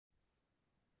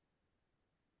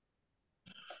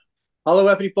Hello,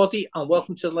 everybody, and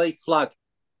welcome to the Late Flag,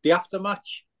 the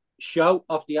aftermatch show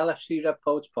of the LFC Red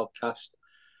Poets podcast.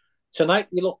 Tonight,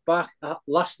 we look back at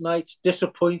last night's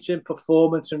disappointing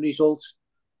performance and results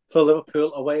for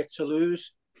Liverpool away at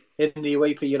Toulouse in the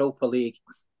UEFA Europa League.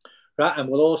 Right, and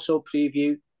we'll also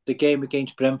preview the game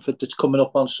against Brentford that's coming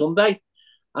up on Sunday.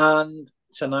 And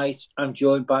tonight, I'm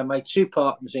joined by my two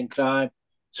partners in crime,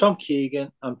 Tom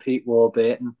Keegan and Pete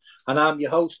Warburton, and I'm your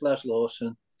host, Les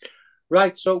Lawson.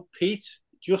 Right, so Pete,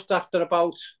 just after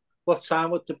about what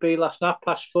time would it be last night?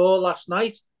 Past 4 last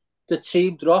night, the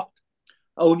team dropped.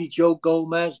 Only Joe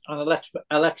Gomez and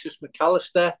Alexis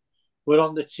McAllister were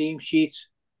on the team sheet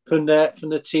from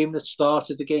the team that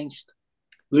started against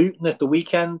Luton at the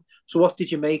weekend. So, what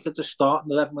did you make of the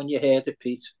starting 11 when you heard it,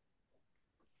 Pete?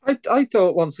 I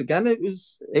thought once again it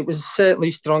was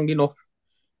certainly strong enough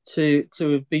to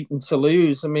have beaten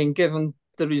Toulouse. I mean, given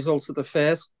the results of the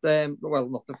first, well,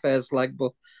 not the first leg,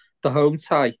 but the home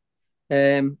tie.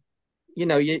 Um,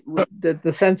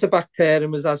 the centre back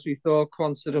pairing was as we thought.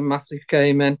 Quansah and Massive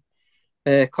came in.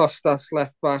 Costas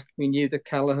left back. We knew that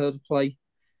Kelleher would play.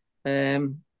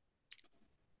 Um,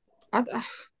 and,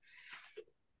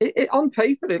 on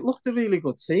paper, it looked a really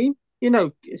good team.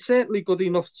 It's certainly good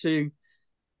enough to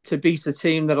beat a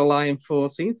team that are lying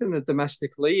 14th in the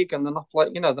domestic league, and they're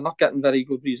not getting very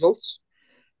good results.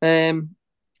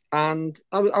 And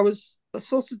I was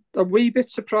sort of a wee bit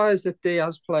surprised that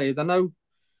Diaz played. I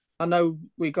know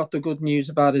we got the good news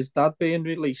about his dad being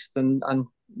released, and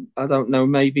I don't know,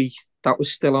 maybe that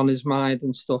was still on his mind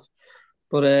and stuff.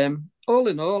 But all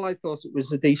in all, I thought it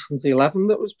was a decent 11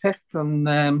 that was picked, and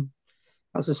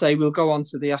as I say, we'll go on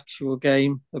to the actual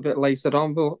game a bit later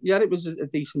on. But yeah, it was a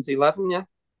decent 11, yeah.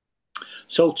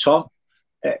 So, Tom,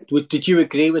 did you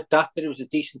agree with that it was a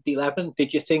decent 11?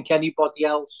 Did you think anybody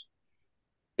else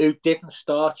who didn't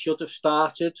start should have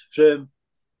started from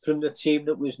the team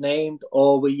that was named,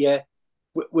 or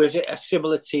was it a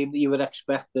similar team that you were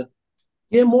expecting?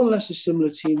 Yeah, more or less a similar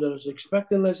team that I was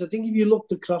expecting. Les, I think if you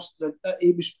looked across, there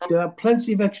had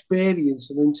plenty of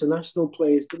experience and international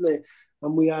players, didn't they?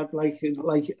 And we had like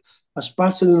a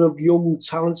spattering of young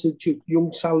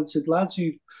talented lads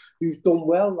who've done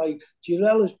well. Like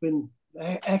Jirel has been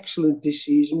excellent this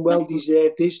season, well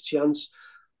deserved his chance.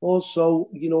 Also,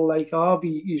 like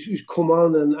Harvey, who's come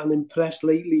on and impressed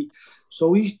lately,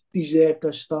 so he's deserved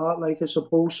a start. Like I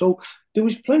suppose, so there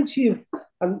was plenty of,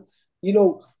 and you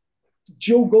know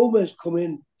Joe Gomez come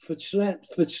in for Trent,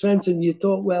 and you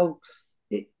thought, well,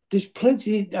 there's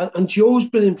plenty, and Joe's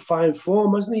been in fine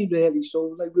form, hasn't he? Really,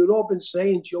 so like we've all been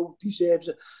saying, Joe deserves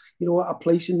a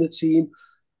place in the team.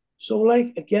 So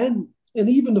like again, and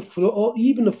even the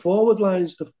forward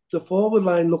lines, the forward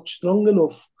line looked strong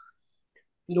enough,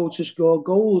 to score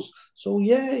goals. So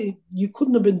yeah, you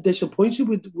couldn't have been disappointed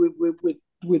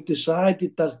with the side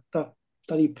that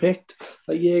he picked,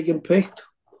 that Jurgen picked.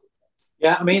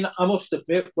 Yeah, I mean, I must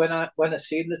admit, when I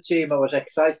seen the team, I was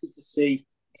excited to see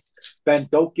Ben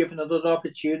Doak given another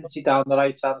opportunity down the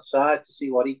right hand side to see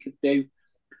what he could do.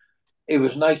 It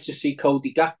was nice to see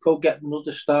Cody Gakpo get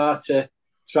another start to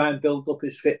try and build up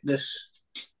his fitness,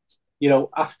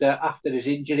 after his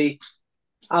injury.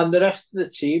 And the rest of the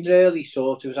team really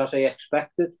sort of was as I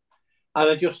expected.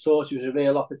 And I just thought it was a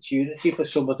real opportunity for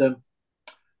some of them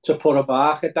to put a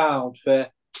marker down for,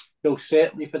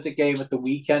 certainly for the game at the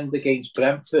weekend against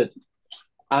Brentford,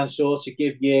 and sort of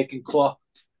give Jurgen Klopp,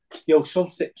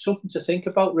 something to think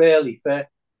about really for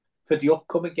the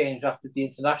upcoming games after the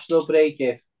international break.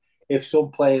 If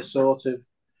some players sort of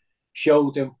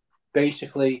showed him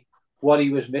basically what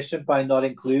he was missing by not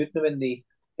including them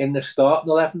in the starting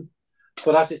 11.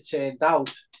 But as it turned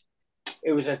out,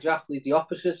 it was exactly the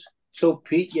opposite. So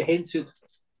Pete, you hinted,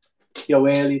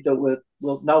 early that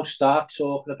we'll now start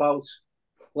talking about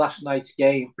last night's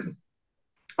game.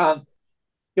 And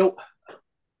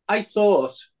I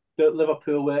thought that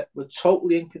Liverpool were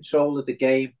totally in control of the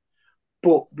game,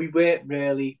 but we weren't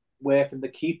really working the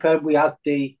keeper. We had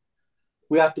the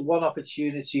one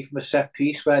opportunity from a set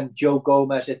piece when Joe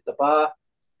Gomez hit the bar,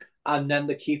 and then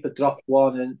the keeper dropped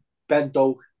one, and Ben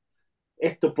Doak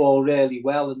hit the ball really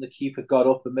well, and the keeper got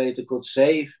up and made a good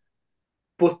save.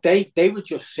 But they were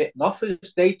just sitting off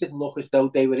us. They didn't look as though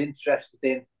they were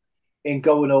interested in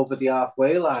going over the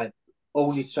halfway line,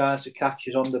 only trying to catch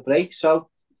us on the break.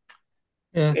 So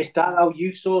Yeah. is that how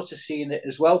you sort of seen it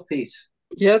as well, Pete?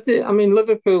 Yeah, I mean,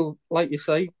 Liverpool, like you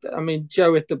say, I mean,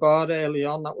 Joe hit the bar early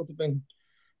on. That would have been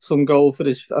some goal for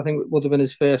his, I think it would have been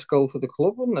his first goal for the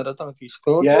club, wouldn't it? I don't know if he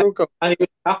scored Yeah. two goals. And he was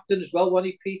captain as well,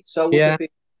 wasn't he, Pete? So would Yeah, have been.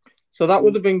 so that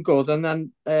would have been good. And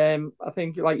then I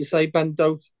think, like you say, Ben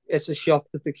Doak, it's a shot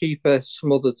that the keeper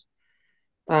smothered.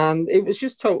 And it was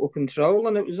just total control,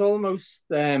 and it was almost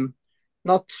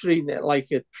not treating it like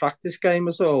a practice game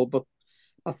at all. But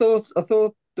I thought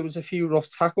there was a few rough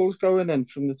tackles going in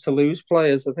from the Toulouse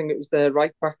players. I think it was their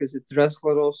right back, is it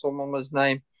Dressler or someone was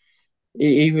name.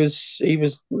 He was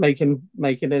making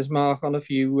his mark on a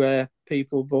few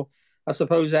people, but I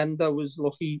suppose Endo was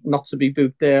lucky not to be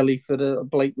booked early for a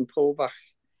blatant pullback.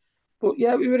 But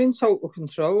yeah, we were in total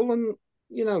control, and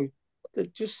there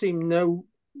just seemed no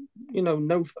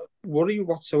worry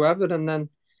whatsoever. And then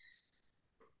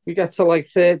we get to like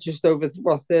just over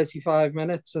 35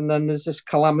 minutes, and then there's this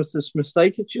calamitous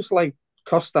mistake. It's just like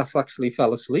Costas actually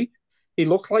fell asleep. He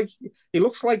looks like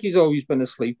he's always been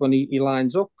asleep when he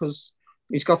lines up, because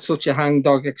he's got such a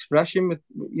hangdog expression with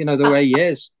the way he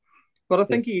is. But I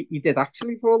think he did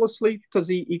actually fall asleep, because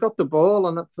he got the ball,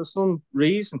 and for some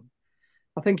reason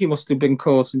I think he must have been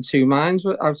caught in two minds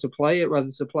how to play it, whether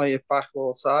to play it back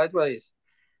or sideways.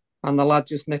 And the lad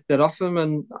just nicked it off him,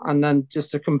 and then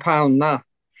just to compound that,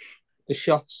 the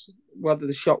shots, whether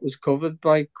the shot was covered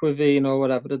by Quivine or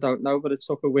whatever, I don't know, but it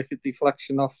took a wicked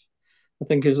deflection off. I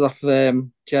think it was off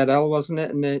Jedel, wasn't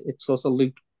it? And it sort of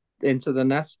looped into the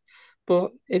net.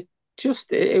 But it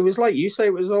was like you say,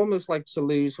 it was almost like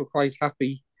Toulouse were quite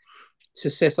happy to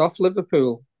sit off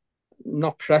Liverpool,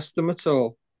 not press them at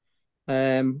all.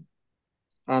 And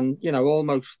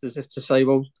almost as if to say,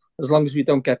 well, as long as we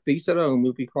don't get beat at home,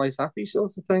 we'll be quite happy,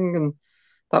 sort of thing. And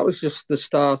that was just the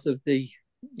start of the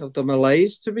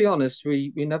malaise, to be honest.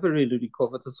 We never really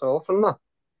recovered at all from that.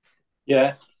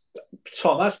 Yeah,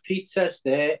 Tom, as Pete says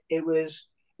there, it was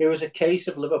a case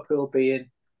of Liverpool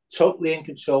being totally in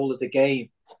control of the game.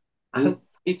 And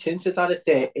Pete hinted at it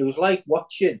there. It was like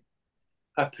watching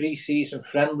a pre-season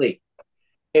friendly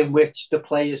in which the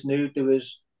players knew there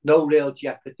was no real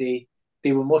jeopardy.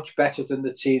 They were much better than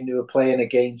the team they were playing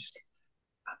against.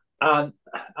 And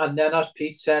then, as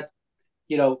Pete said,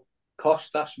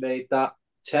 Costas made that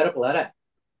terrible error.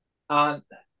 And,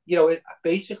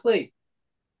 basically,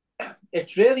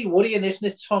 it's really worrying, isn't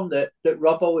it, Tom, that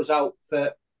Robbo was out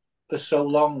for so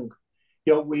long.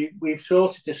 We've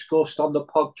sort of discussed on the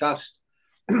podcast,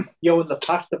 in the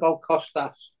past about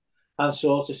Costas, and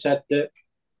sort of said that,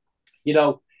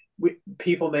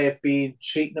 people may have been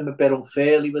treating him a bit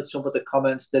unfairly with some of the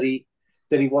comments that he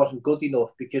wasn't good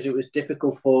enough, because it was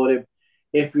difficult for him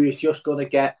if he was just going to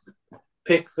get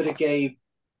picked for the game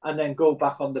and then go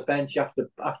back on the bench after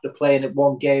playing at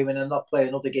one game and then not play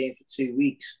another game for 2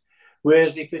 weeks.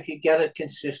 Whereas if he can get a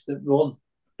consistent run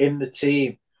in the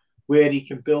team where he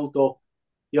can build up,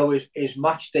 his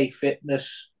match day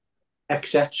fitness,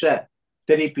 etc.,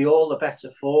 then he'd be all the better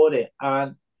for it.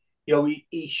 And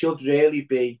he should really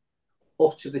be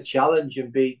up to the challenge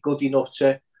and be good enough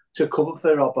to cover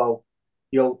for Robbo,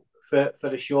 for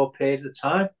a short period of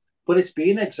time. But it's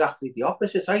been exactly the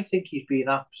opposite. I think he's been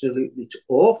absolutely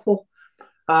awful.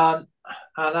 And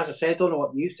as I say, I don't know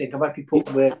what you think. I might be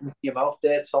putting words in your mouth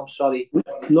there, Tom. Sorry.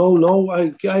 No,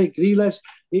 I agree, Les.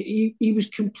 He was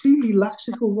completely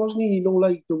laxical, wasn't he?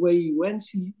 Like the way he went,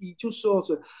 he just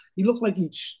he looked like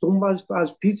he'd stumbled,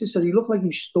 as Peter said, he looked like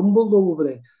he stumbled over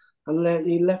it, and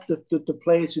he left the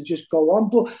player to just go on.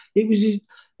 But it was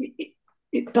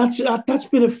that's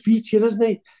been a feature, hasn't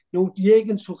it?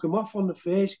 Jürgen took him off on the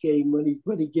first game when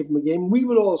he gave him a game. We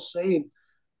were all saying,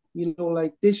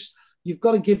 like this, you've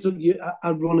got to give them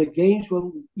a run of games.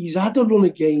 Well, he's had a run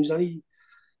of games, and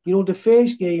the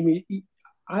first game,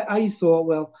 I thought,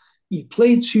 well, he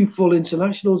played 2 full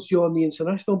internationals during the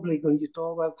international break, and you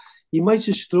thought, well, he might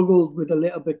have struggled with a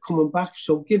little bit coming back,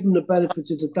 so give him the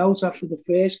benefit of the doubt after the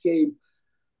first game.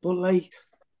 But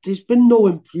there's been no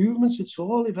improvements at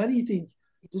all. If anything,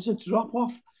 there's a drop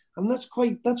off, and that's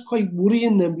quite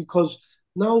worrying then, because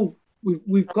now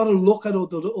we've got to look at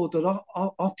other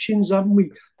options, haven't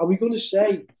we? Are we going to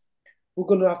say we're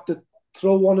going to have to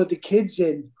throw one of the kids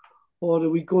in, or are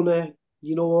we going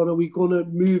to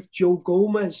move Joe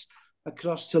Gomez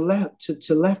across to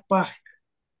left back?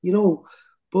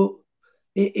 But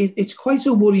it's quite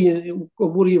a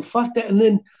worrying factor. And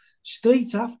then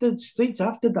straight after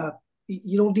that,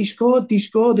 they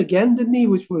scored again, didn't they?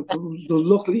 Which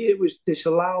luckily it was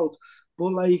disallowed.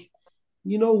 But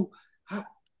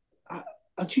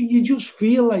you just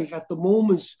feel like at the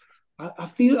moments, I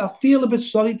feel a bit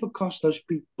sorry for Costas,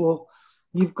 but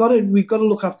we've got to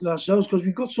look after ourselves, because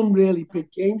we've got some really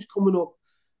big games coming up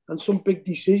and some big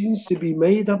decisions to be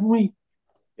made, haven't we?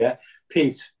 Yeah,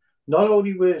 Pete. Not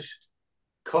only was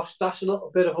Costas a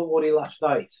little bit of a worry last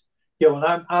night,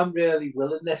 and I'm really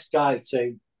willing this guy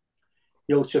to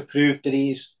prove that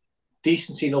he's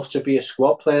decent enough to be a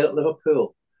squad player at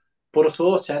Liverpool. But I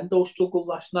thought Endo struggled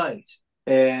last night.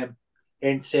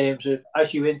 in terms of,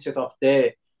 as you hinted off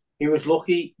there, he was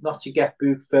lucky not to get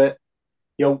booked for,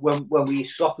 when we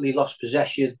sloppily lost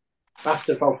possession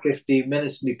after about 15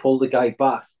 minutes and he pulled the guy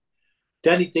back.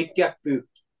 Then he did get booked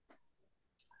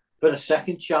for a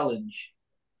second challenge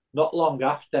not long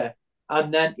after.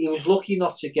 And then he was lucky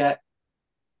not to get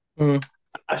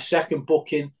a second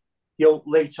booking,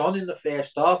 late on in the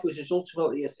first half, which is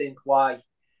ultimately, I think, why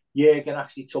Jurgen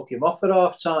actually took him off at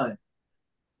half time.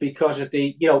 Because of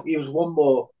he was one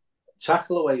more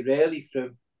tackle away, really,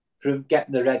 from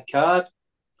getting the red card.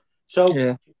 So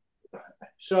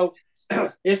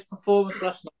his performance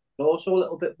last night was also a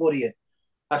little bit worrying,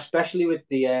 especially with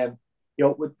the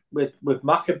with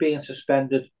Maka being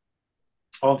suspended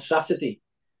on Saturday.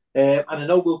 And I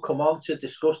know we'll come on to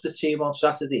discuss the team on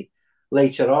Saturday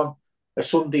later on,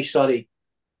 Sunday, sorry.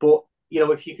 But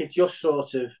if you could just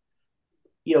sort of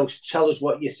tell us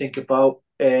what you think about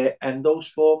Endo's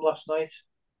form last night.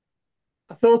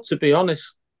 I thought, to be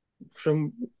honest,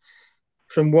 from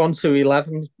 1 to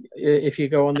 11, if you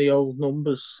go on the old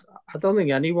numbers, I don't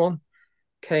think anyone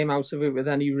came out of it with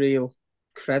any real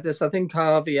credit. I think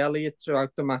Harvey Elliott throughout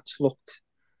the match looked,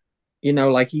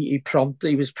 like he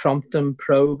was prompt and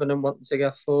probing and wanting to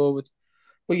get forward.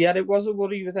 But yet it was a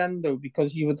worry with Endo,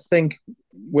 because you would think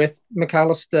with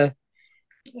McAllister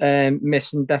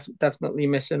definitely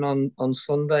missing on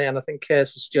Sunday, and I think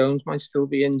Curtis Jones might still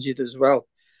be injured as well.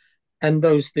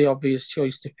 Endo's the obvious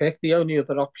choice to pick. The only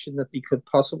other option that he could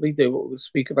possibly do, we'll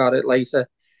speak about it later,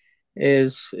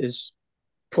 is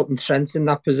putting Trent in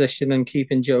that position and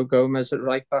keeping Joe Gomez at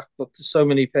right back. But there's so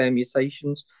many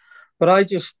permutations. But I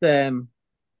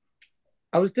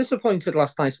was disappointed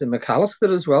last night in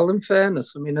McAllister as well, in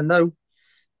fairness. I mean, I know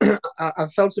I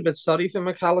felt a bit sorry for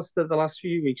McAllister the last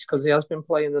few weeks, because he has been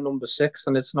playing the number 6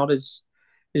 and it's not his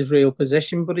real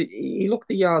position, but he looked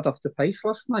a yard off the pace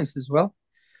last night as well.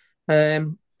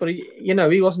 But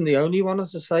he wasn't the only one,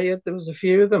 as I say. There was a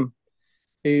few of them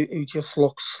who just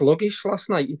looked sluggish last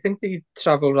night. You think they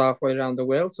travelled halfway around the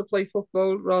world to play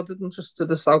football rather than just to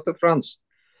the south of France,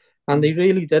 and they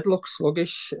really did look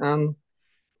sluggish. And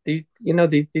they've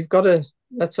got to,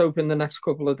 let's open the next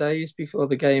couple of days before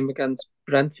the game against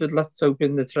Brentford. Let's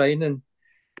open the training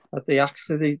at the axe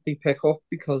they pick up,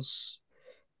 because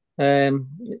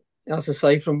as I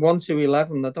say, from 1 to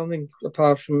 11, I don't think,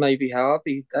 apart from maybe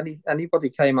Harvey, anybody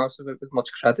came out of it with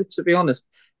much credit, to be honest.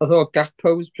 I thought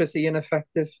Gakpo was pretty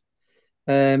ineffective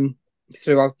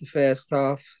throughout the first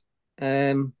half.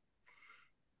 And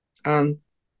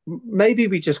maybe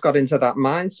we just got into that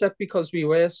mindset because we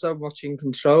were so much in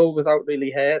control without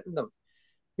really hurting them.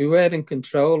 We were in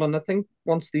control, and I think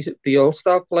once they all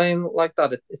start playing like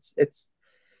that,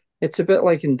 it's a bit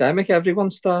like endemic.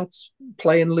 Everyone starts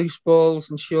playing loose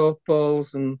balls and short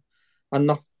balls and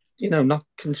not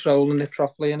controlling it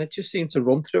properly, and it just seemed to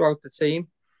run throughout the team.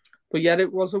 But yet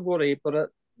it was a worry.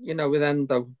 But with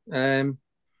Endo, as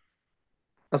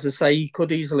I say, he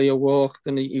could easily have walked,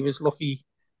 and he was lucky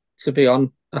to be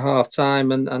on a half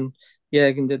time, and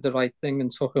Jurgen did the right thing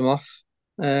and took him off.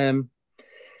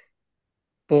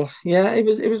 But yeah, it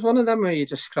was one of them where you're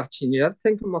just scratching your head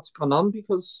thinking what's gone on,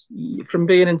 because from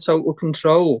being in total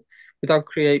control without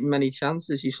creating many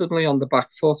chances, you're suddenly on the back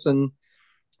foot, and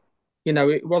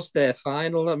it was their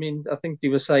final. I mean, I think they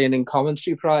were saying in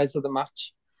commentary prior to the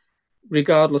match,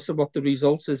 regardless of what the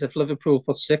result is, if Liverpool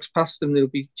put 6 past them, they'll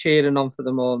be cheering on for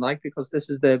them all night, because this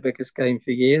is their biggest game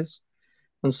for years.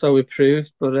 And so it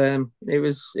proved. But it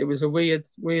was a weird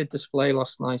display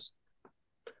last night.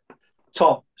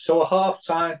 Tom, so at half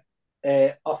time,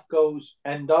 off goes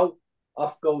Endo,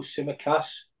 off goes Tsimikas,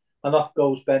 and off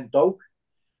goes Ben Doak,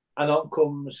 and on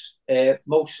comes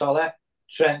Mo Salah,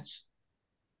 Trent,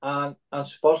 and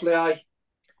Szoboszlai.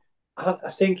 And I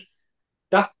think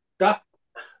that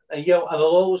and I'll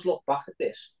always look back at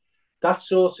this, that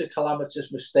sort of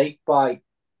calamitous mistake by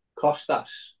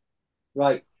Costas,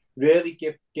 right, really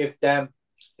give them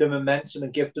the momentum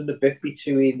and give them the bit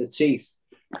between the teeth,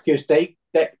 because they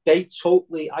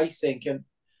totally, I think, and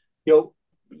you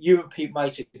and Pete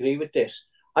might agree with this,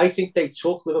 I think they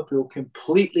took Liverpool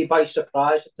completely by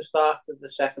surprise at the start of the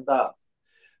second half,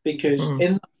 because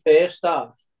in the first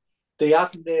half they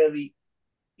hadn't really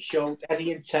showed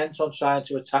any intent on trying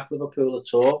to attack Liverpool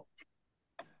at all,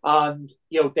 and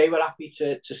they were happy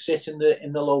to sit in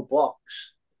the low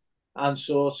blocks and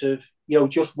sort of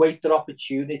just wait their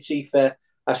opportunity for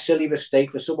a silly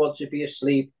mistake, for someone to be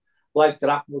asleep like that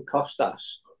happened with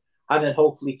Costas, and then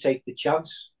hopefully take the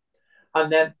chance.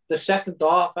 And then the second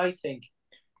half, I think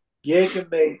Jurgen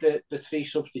made the 3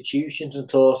 substitutions and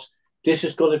thought, this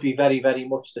is going to be very, very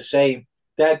much the same.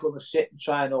 They're going to sit and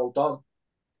try and hold on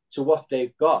to what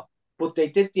they've got. but they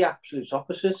did the absolute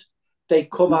opposite. They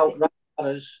come out right at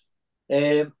us,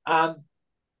 and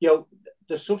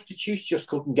the substitutes just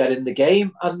couldn't get in the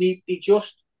game, and they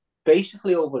just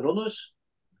basically overrun us.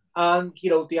 And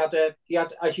they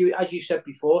had as you said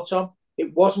before, Tom.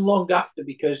 It wasn't long after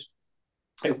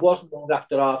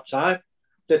half time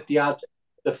that they had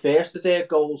the first of their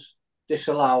goals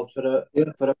disallowed for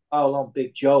a foul on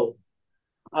Big Joel,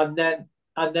 and then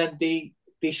they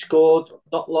scored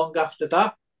not long after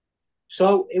that.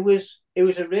 So it was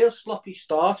a real sloppy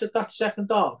start at that second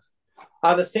half,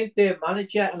 and I think their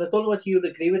manager, and I don't know whether you'll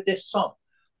agree with this, Tom,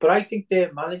 but I think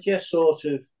their manager sort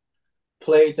of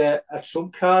played a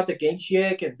trump card against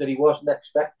Jurgen that he wasn't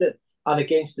expecting, and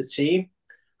against the team,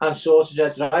 and sort of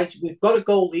said, right, we've got a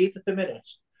goal lead at the minute.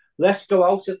 Let's go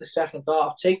out at the second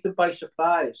half, take them by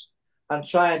surprise, and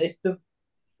try and hit them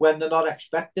when they're not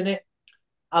expecting it.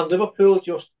 And Liverpool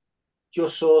just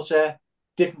sort of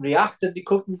didn't react, and they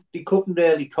couldn't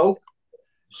really cope.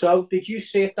 So did you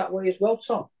see it that way as well,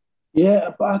 Tom?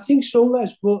 Yeah, but I think so,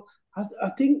 Les. But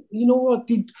I think what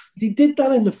they did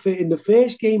that in the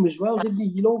first game as well, didn't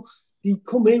they? They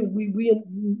come in,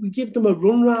 we give them a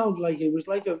run round, like it was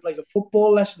like a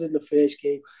football lesson in the first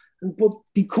game, but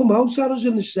they come out at us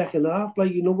in the second half,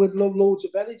 with loads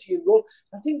of energy and run.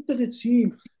 I think that a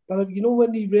team that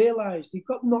when they realise they've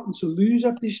got nothing to lose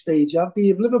at this stage,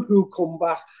 if Liverpool come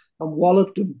back and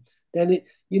wallop them, then it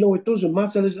doesn't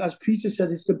matter. As Peter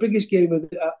said, it's the biggest game of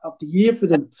the year for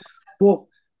them. But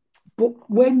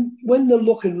when they're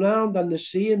looking around and they're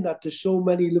seeing that there's so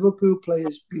many Liverpool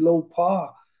players below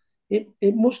par,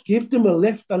 it must give them a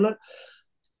lift. And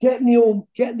getting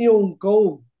the own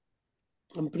goal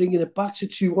and bringing it back to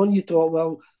 2-1, you thought,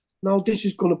 well, now this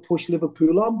is going to push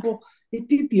Liverpool on. But it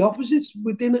did the opposite.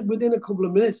 Within a couple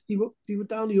of minutes, they were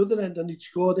down the other end and they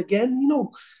scored again,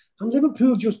 And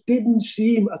Liverpool just didn't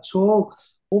seem at all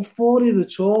up for it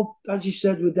at all. As you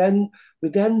said, with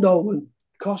Endo and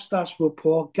Costas were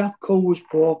poor, Gakpo was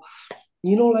poor.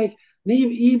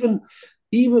 Even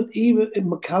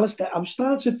McAllister, I'm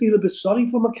starting to feel a bit sorry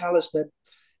for McAllister.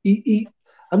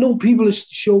 I know people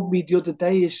showed me the other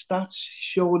day his stats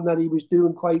showing that he was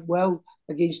doing quite well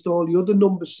against all the other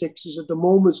number sixes at the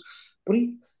moment, but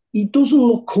he doesn't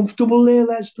look comfortable there,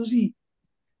 Les, does he?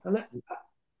 And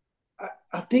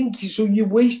I think so. You're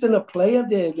wasting a player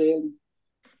there, really.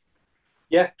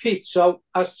 Yeah, Pete. So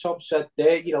as Tom said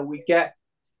there, we get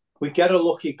a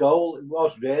lucky goal. It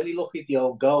was really lucky, the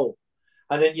own goal.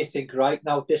 And then you think, right,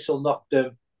 now this will knock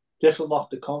the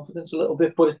confidence a little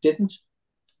bit, but it didn't.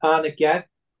 And again,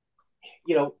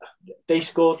 they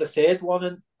scored the third one,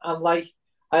 and I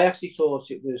actually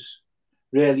thought it was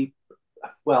really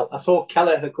well. I thought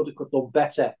Kelleher could have done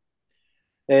better.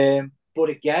 But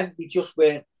again, we just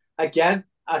weren't. Again,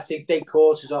 I think they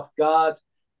caught us off guard.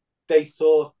 We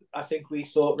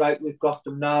thought, right, we've got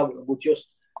them now. We'll just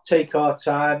take our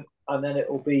time, and then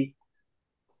it'll be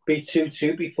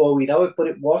 2-2 before we know it. But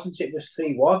it wasn't. It was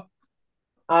 3-1,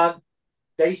 and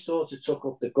they sort of took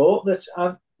up the gauntlet.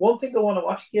 And one thing I want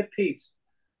to ask you, Pete,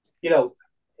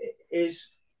 is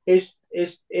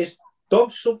Dom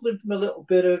suffering from a little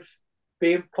bit of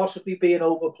possibly being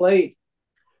overplayed?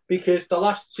 Because the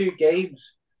last two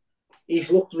games,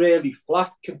 he's looked really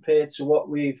flat compared to what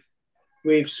we've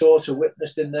sort of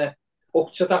witnessed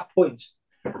up to that point.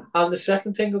 And the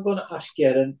second thing I'm going to ask you,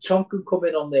 and Tom can come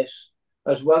in on this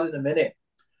as well in a minute,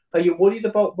 are you worried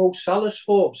about Mo Salah's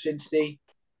form since in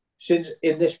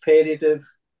this period of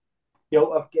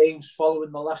games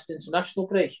following the last international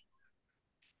break?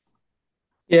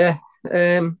 Yeah,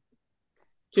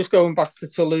 just going back to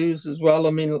Toulouse as well.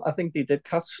 I mean, I think they did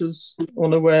catch us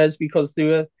unawares because they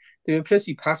were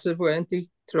pretty passive, weren't they,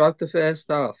 throughout the first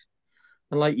half?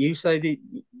 And like you say,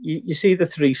 you see the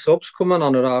three subs coming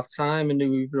on at half time and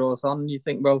who we brought on, and you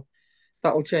think, well,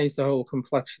 that'll change the whole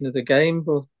complexion of the game.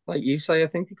 But like you say, I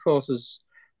think it caught us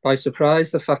by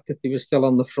surprise, the fact that they were still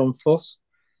on the front foot.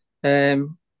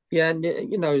 And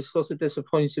sort of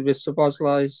disappointed with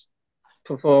Szoboszlai's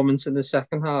performance in the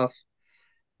second half.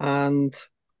 And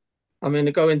I mean,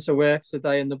 I go into work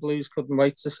today and the Blues couldn't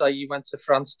wait to say you went to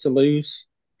France to lose.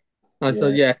 I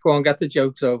said, yeah, go on, get the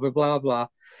jokes over, blah, blah.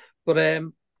 But,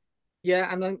 and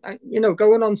then,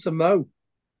 going on to Mo,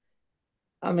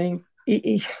 I mean,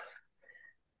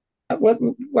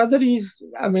 whether he's,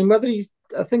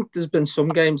 I think there's been some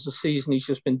games this season he's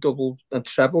just been double and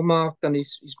treble marked, and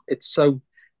it's so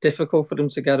difficult for him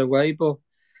to get away. But,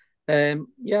 I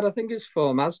think his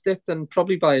form has dipped, and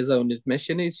probably by his own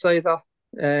admission, he'd say that.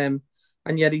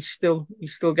 And yet he's still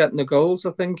getting the goals.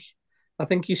 I think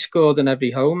he's scored in every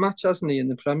home match, hasn't he, in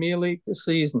the Premier League this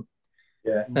season?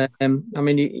 Yeah. I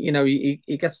mean,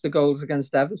 he gets the goals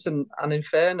against Everton, and in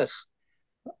fairness,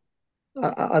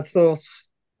 I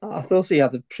thought he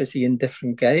had a pretty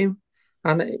indifferent game,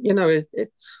 and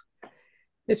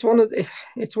it's one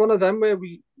of them where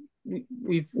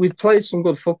we've played some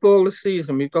good football this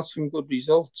season. We've got some good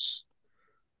results,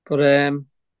 but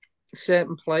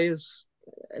certain players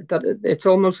that it's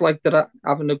almost like they're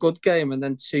having a good game and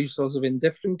then two sort of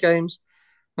indifferent games.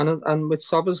 And with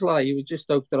Szoboszlai, you would just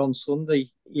hope that on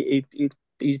Sunday he'd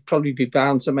probably be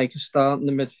bound to make a start in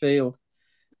the midfield.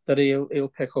 That he'll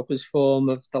pick up his form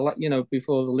of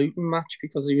before the Luton match,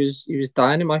 because he was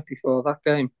dynamite before that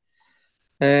game.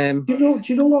 Do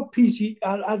you know what, Pete?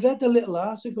 I read a little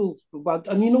article about,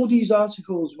 and these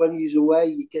articles, when he's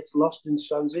away, he gets lost in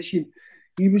transition.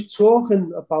 He was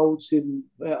talking about him,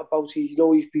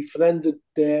 he's befriended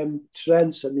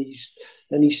Trent, and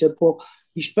he said, but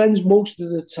he spends most of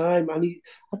the time, and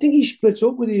I think he split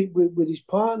up with his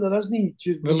partner, hasn't he?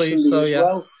 Just recently so, as yeah.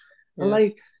 well,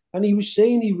 and he was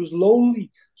saying he was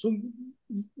lonely, so.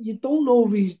 You don't know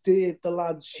if he's the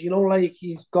lads, he's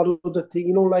got other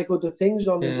things, other things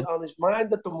on his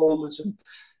mind at the moment. And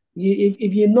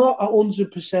if you're not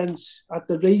 100% at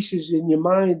the races in your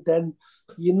mind, then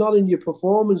you're not in your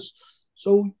performance.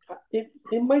 So it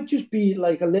might just be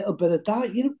like a little bit of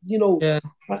that,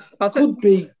 could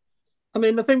be. I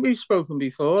mean, I think we've spoken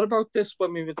before about this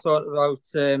when we were talking about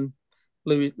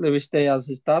Luis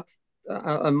Diaz's dad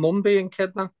and mum being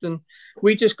kidnapped, and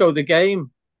we just go the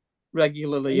game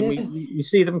regularly, and we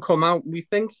see them come out. We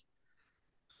think,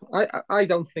 I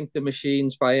don't think the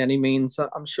machines by any means.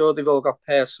 I'm sure they've all got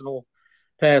personal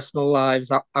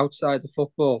lives outside the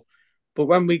football. But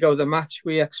when we go the match,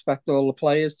 we expect all the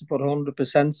players to put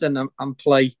 100% in and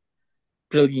play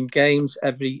brilliant games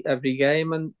every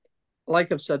game. And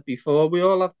like I've said before, we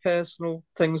all have personal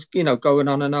things, going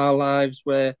on in our lives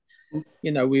where,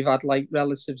 we've had like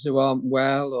relatives who aren't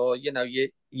well, or,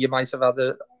 you might have had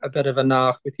a bit of a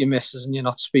narc with your missus and you're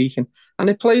not speaking. And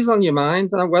it plays on your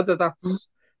mind. And whether that's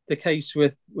the case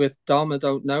with Dom, I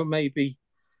don't know. Maybe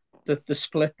the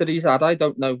split that he's had, I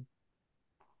don't know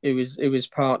who his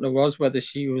partner was, whether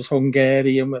she was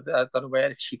Hungarian, whether, I don't know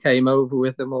where she came over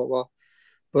with him or what.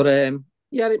 But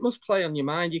it must play on your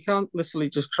mind. You can't literally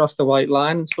just cross the white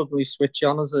line and suddenly switch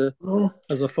on as a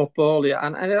footballer.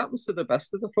 And it happens to the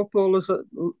best of the footballers.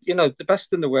 The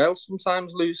best in the world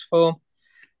sometimes lose form.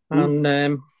 And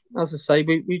as I say,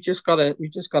 we just gotta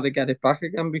get it back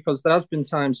again, because there has been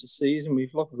times this season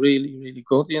we've looked really, really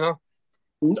good.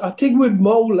 I think with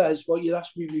Mo, Les, what you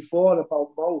asked me before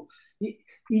about Mo,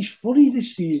 he's funny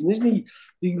this season, isn't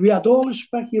he? We had all the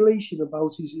speculation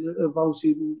about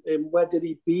him, whether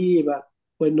he'd be here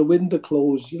when the window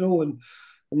closed, and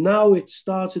now it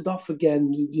started off again,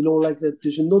 like that.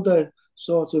 There's another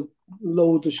sort of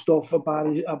load of stuff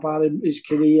about his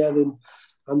career,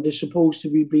 and they're supposed to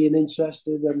be being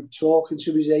interested and talking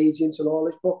to his agents and all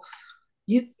this. But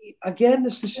again,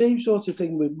 it's the same sort of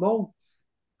thing with Mo.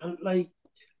 And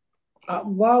I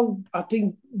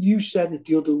think you said it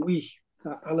the other week,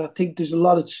 and I think there's a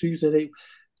lot of truth in it.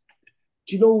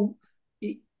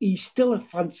 He's still a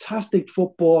fantastic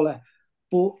footballer,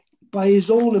 but by his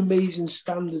own amazing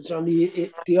standards, and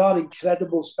they are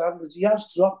incredible standards, he has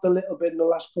dropped a little bit in the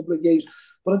last couple of games.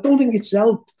 But I don't think it's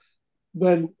helped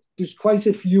when there's quite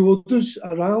a few others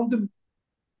around him.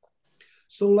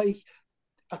 So, I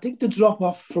think the drop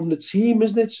off from the team,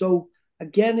 isn't it? So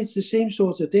again, it's the same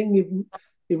sort of thing.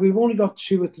 If we've only got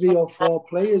 2 or 3 or 4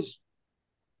 players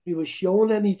who are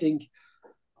showing anything,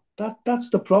 that's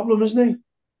the problem, isn't it?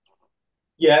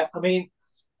 Yeah, I mean,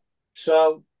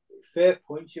 so fair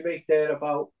point you make there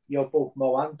about both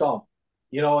Mo and Dom.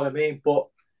 You know what I mean? But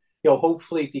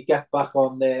hopefully they get back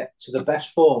on there to the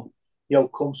best form,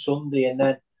 come Sunday, and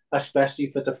then especially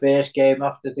for the first game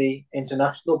after the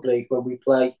international break when we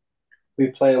play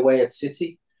away at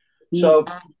City. So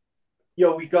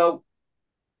we go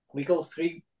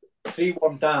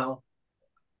 3-1 down,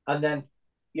 and then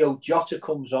Jota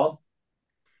comes on,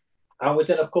 and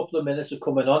within a couple of minutes of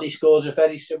coming on, he scores a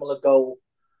very similar goal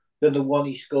than the one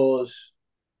he scores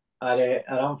at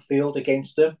Anfield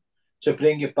against them to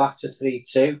bring it back to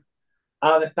 3-2.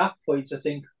 And at that point, I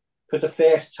think for the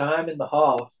first time in the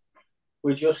half,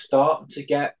 we're just starting to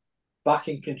get back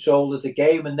in control of the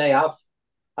game, and they have.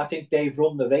 I think they've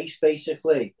run the race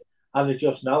basically, and they're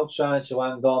just now trying to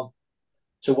hang on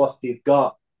to what they've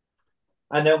got.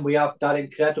 And then we have that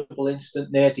incredible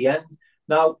instant near the end.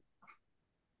 Now,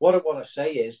 what I want to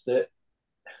say is that,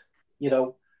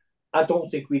 I don't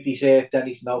think we deserved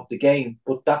anything out of the game,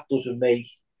 but that doesn't make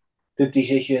the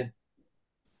decision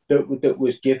that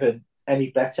was given any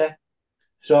better.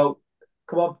 So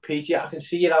come on, PG, I can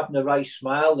see you having a right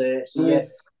smile there. So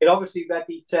you're obviously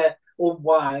ready to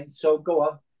unwind. So go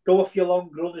on. Go off your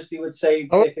long run, as they would say.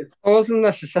 I wasn't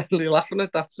necessarily laughing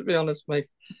at that, to be honest, mate.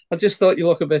 I just thought you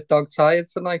look a bit dog-tired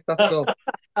tonight, that's all.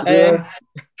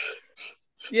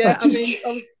 Yeah, I mean,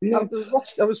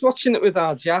 I was watching it with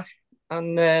our Jack,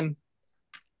 and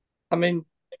I mean,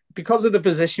 because of the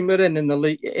position we're in the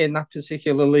league, in that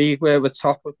particular league where we're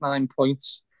top with 9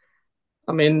 points,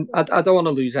 I mean, I don't want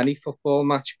to lose any football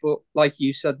match, but like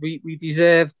you said, we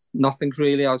deserved nothing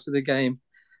really out of the game.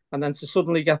 And then to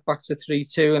suddenly get back to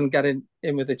 3-2 and get in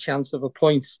with a chance of a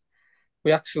point,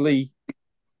 we actually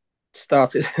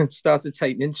started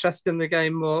taking interest in the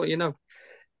game more, you know.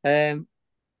 And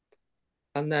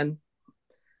then,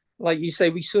 like you say,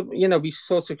 we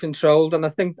sort of controlled, and I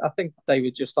think they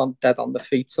were just dead on the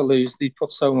feet to lose. They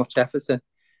put so much effort in.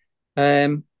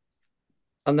 And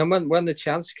then when the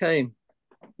chance came,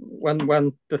 when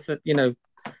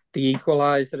the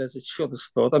equaliser, as it should have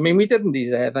stood. I mean, we didn't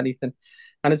deserve anything,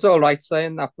 and it's all right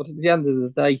saying that, but at the end of the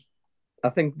day, I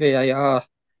think VAR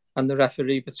and the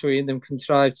referee between them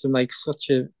contrived to make such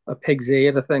a pig's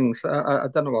ear of things. I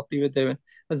don't know what they were doing.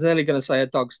 I was nearly going to say a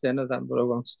dog's dinner then, but I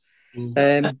won't.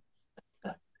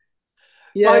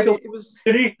 Yeah, it was.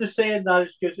 The reason to saying that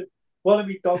is because one of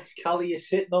my dogs, Callie, is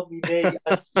sitting on my knee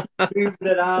and moving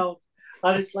around,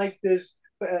 and it's like there's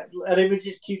an image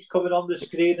just keeps coming on the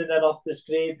screen and then off the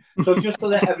screen. So just to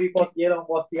let everybody in on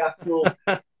what the actual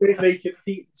making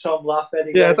Pete and Tom laugh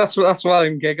anyway. Yeah, that's why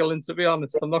I'm giggling. To be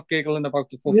honest, I'm not giggling about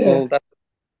the football. Yeah.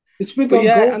 It's been on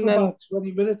goal for about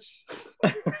 20 minutes.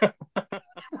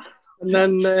 And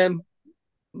then,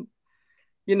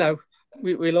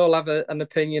 we'll all have an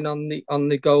opinion on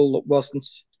the goal that wasn't.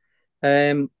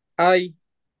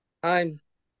 I'm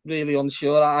really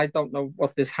unsure. I don't know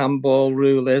what this handball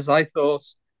rule is. I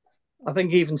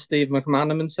think even Steve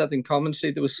McManaman said in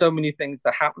commentary there were so many things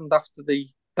that happened after the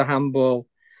handball.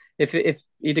 If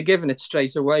he'd have given it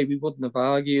straight away, we wouldn't have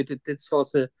argued. It did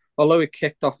sort of, although it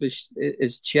kicked off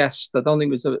his chest. I don't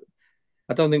think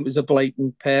it was a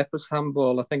blatant purpose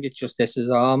handball. I think it just hit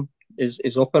his arm,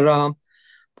 his upper arm.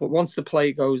 But once the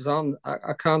play goes on,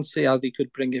 I can't see how they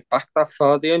could bring it back that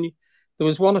far. There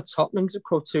was one at Tottenham to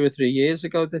cut 2 or 3 years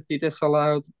ago that they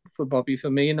disallowed for Bobby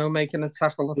Firmino making a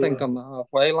tackle, I think, on the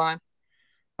halfway line.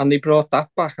 And they brought that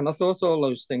back. And I thought all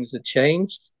those things had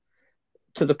changed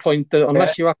to the point that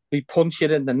unless you actually punch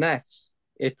it in the net,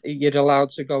 you're allowed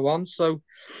to go on. So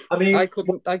I mean, I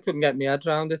couldn't get my head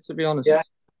around it, to be honest. Yeah.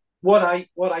 What I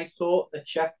thought, to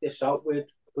check this out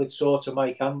with sort of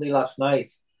Mike Hanley last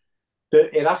night,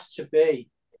 that it has to be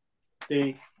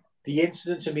the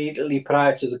incident immediately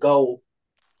prior to the goal.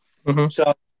 Mm-hmm.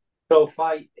 So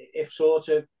if sort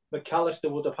of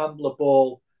McAllister would have handled the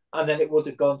ball and then it would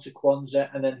have gone to Kwanzaa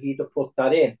and then he'd have put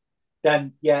that in,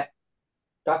 then yeah,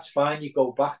 that's fine. You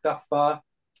go back that far.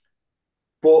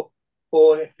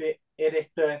 Or if it hit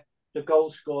the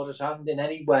goal scorer's hand in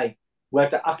any way,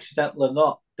 whether accidental or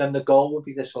not, then the goal would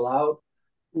be disallowed.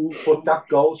 But that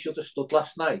goal should have stood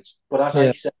last night. But as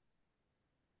I said,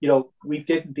 we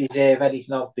didn't deserve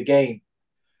anything out of the game.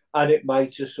 And it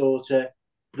might have sort of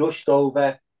brushed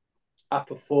over a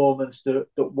performance that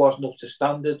wasn't up to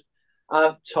standard.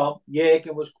 And Tom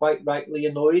Jürgen was quite rightly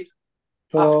annoyed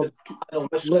after the final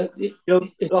whistle.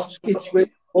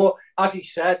 Or as he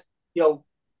said,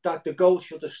 that the goal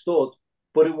should have stood,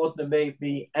 but it wouldn't have made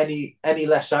me any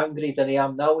less angry than I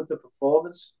am now with the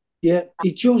performance. Yeah, but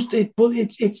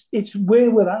it's where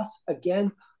we're at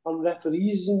again on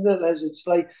referees, isn't it? As it's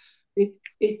like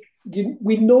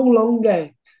we no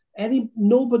longer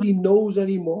nobody knows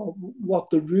anymore what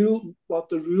the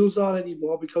rules are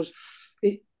anymore, because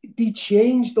they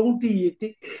change, don't they?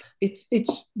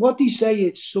 It's what they say.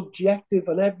 It's subjective,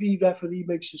 and every referee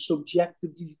makes a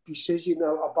subjective decision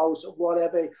about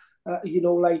whatever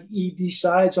like he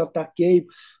decides of that game.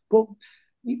 But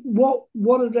what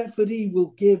a referee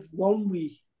will give one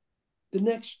week, the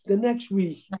next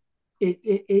week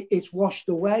it's washed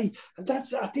away, and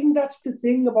I think that's the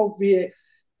thing about VAR.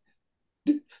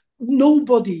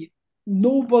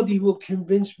 Nobody will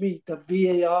convince me that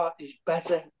VAR is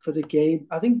better for the game.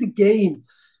 I think the game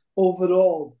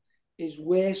overall is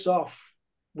worse off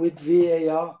with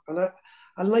VAR. And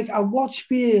I watch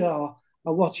VAR, I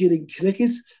watch it in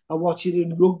cricket, I watch it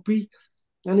in rugby,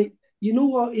 and you know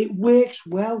what? It works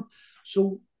well.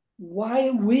 So why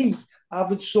are we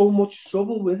having so much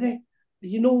trouble with it?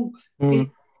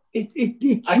 It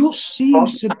just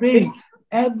seems to be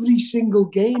every single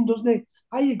game, doesn't it?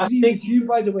 I agree with you,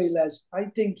 by the way, Les. I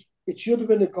think it should have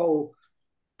been a goal.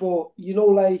 But,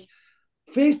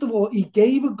 first of all, he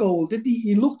gave a goal, didn't he?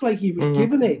 He looked like he was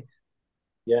giving it.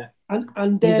 Yeah.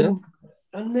 And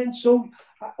then so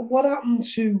what happened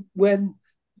to when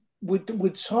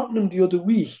with Tottenham the other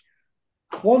week?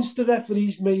 Once the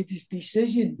referees made his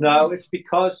decision. No, it's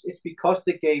because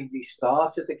the game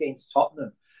restarted against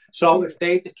Tottenham. So if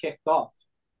they'd have kicked off,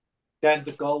 then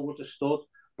the goal would have stood.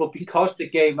 But because the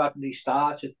game hadn't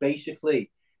restarted,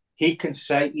 basically, he can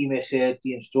say he misheard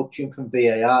the instruction from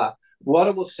VAR. What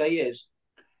I will say is,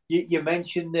 you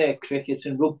mentioned there cricket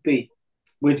and rugby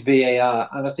with VAR,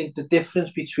 and I think the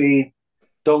difference between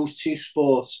those two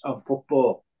sports and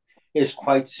football is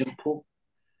quite simple.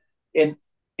 In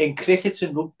cricket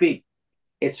and rugby,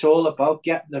 it's all about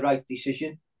getting the right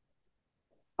decision,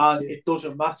 and it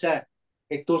doesn't matter.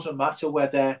 It doesn't matter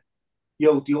whether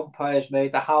the umpires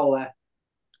made a howler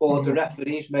or the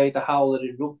referees made a howler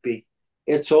in rugby.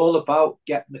 It's all about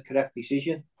getting the correct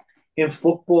decision. In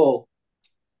football,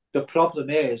 the problem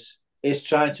is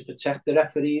trying to protect the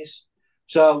referees.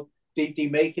 So they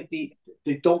make it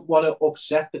they don't want to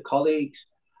upset the colleagues.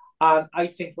 And I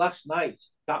think last night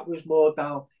that was more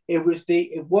down. It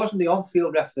wasn't the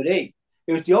on-field referee.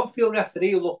 It was the on-field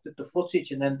referee who looked at the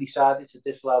footage and then decided to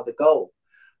disallow the goal.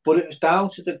 But it was down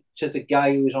to the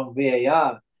guy who was on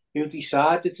VAR who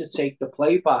decided to take the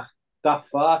playback that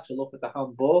far to look at the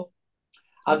handball.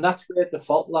 And that's where the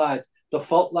fault lied. The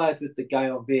fault lied with the guy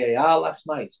on VAR last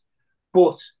night.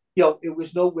 But, it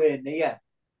was nowhere near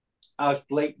as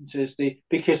blatant as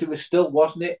because it was still,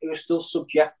 wasn't it? It was still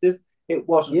subjective. It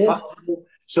wasn't factual.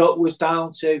 So it was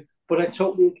down to, but I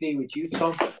totally agree with you,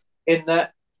 Tom, in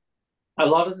that a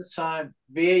lot of the time,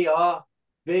 VAR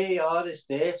is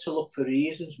there to look for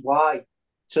reasons why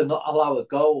to not allow a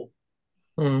goal,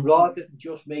 rather than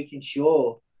just making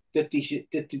sure that the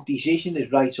decision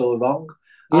is right or wrong.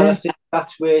 And I think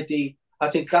that's where they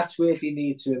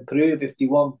need to improve if they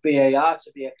want VAR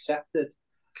to be accepted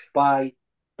by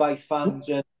fans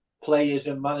and players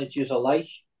and managers alike.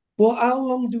 But how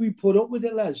long do we put up with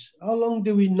it, Les? How long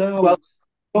do we now?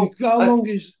 Well, how long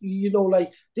is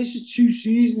this is 2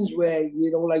 seasons where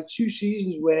 2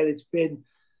 seasons where it's been,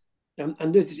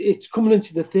 and it's coming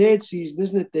into the 3rd season,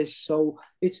 isn't it? This, so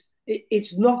it's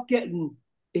not getting,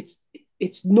 it's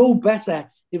no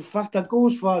better. In fact, I go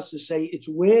as far as to say it's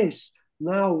worse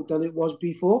now than it was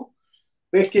before.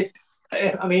 Wicked.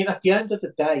 I mean, at the end of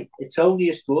the day, it's only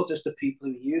as good as the people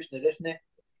who are using it, isn't it?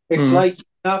 It's like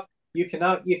you can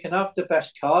have the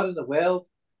best car in the world,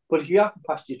 but if you haven't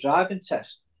passed your driving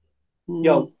test,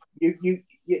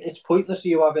 it's pointless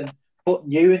you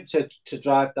putting you in to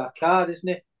drive that car, isn't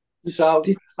it? So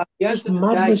at the end of the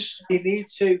day,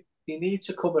 they need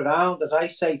to come around, as I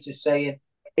say, to saying,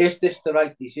 is this the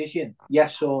right decision?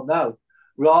 Yes or no,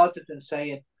 rather than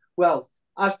saying, well,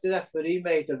 has the referee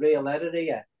made a real error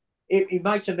here? He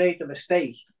might have made a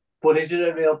mistake, but is it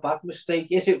a real bad mistake?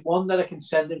 Is it one that I can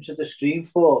send him to the screen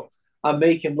for and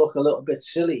make him look a little bit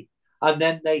silly? And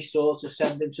then they sort of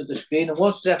send him to the screen. And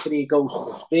once the referee goes to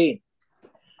the screen,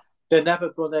 they're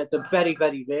very,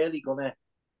 very rarely gonna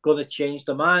change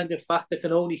their mind. In fact, I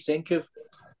can only think of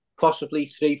possibly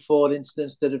 3-4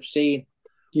 instances that I've seen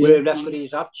where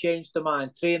referees have changed their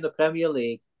mind. 3 in the Premier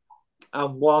League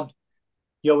and 1,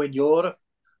 in Europe.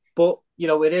 But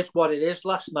it is what it is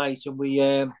last night, and we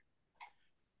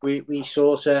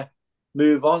sort of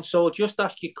move on. So I'll just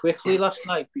ask you quickly last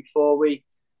night before we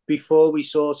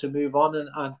sort of move on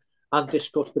and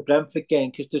discuss the Brentford game,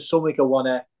 because there's something I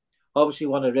want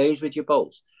to raise with you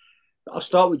both. I'll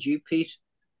start with you, Pete.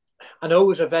 I know it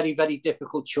was a very, very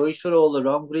difficult choice for all the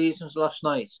wrong reasons last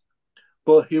night,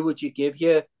 but who would you give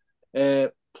your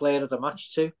player of the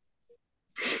match to?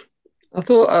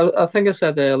 I think I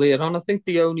said earlier on, I think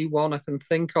the only one I can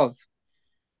think of,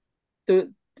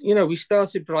 we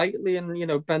started brightly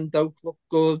and, Ben Doak looked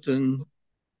good and,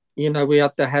 we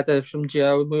had the header from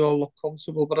Joe and we all looked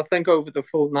comfortable. But I think over the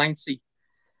full 90,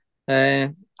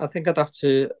 I think I'd have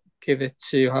to give it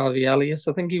to Harvey Elliott.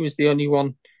 I think he was the only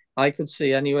one I could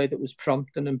see anyway that was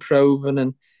prompting and probing.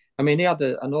 And I mean, he had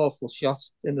an awful shot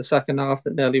in the second half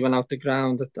that nearly went out the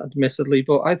ground, admittedly.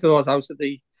 But I thought out of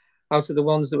the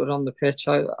ones that were on the pitch,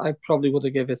 I probably would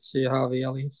have given it to Harvey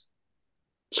Elliott.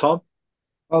 Tom?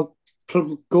 I'll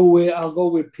go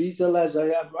with Peter, Les.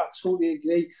 I totally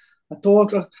agree. I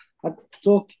thought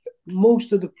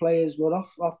most of the players were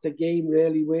off the game,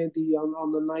 really, weren't they,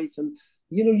 on the night? And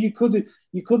you could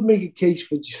make a case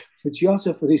for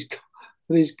Jota for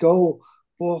his goal,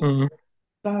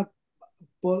 but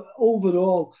but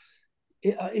overall,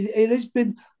 it has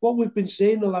been what we've been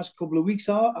saying the last couple of weeks.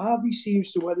 Harvey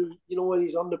seems to, when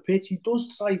he's on the pitch, he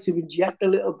does try to inject a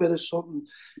little bit of something.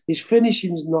 His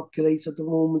finishing's not great at the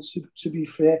moment, to be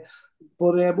fair.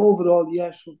 But overall,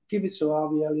 yes, we'll give it to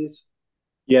Harvey Elliott.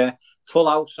 Yeah, full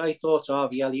house. I thought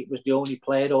Harvey Elliott was the only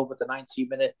player over the 90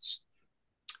 minutes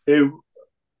who,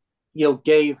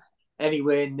 gave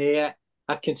anywhere near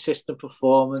a consistent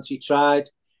performance. He tried,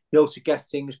 to get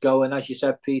things going. As you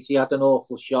said, Pete, he had an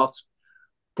awful shot.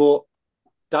 But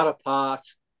that apart,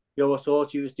 I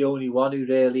thought he was the only one who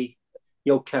really,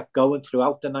 kept going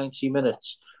throughout the 90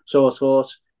 minutes. So I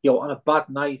thought, on a bad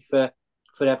night for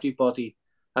everybody,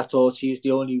 I thought he was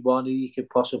the only one who you could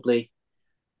possibly,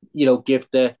 give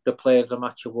the player of the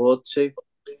match award to.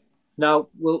 Now,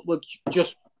 we'll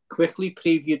just quickly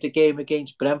preview the game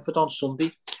against Brentford on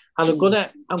Sunday. And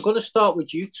I'm gonna start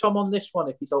with you, Tom, on this one,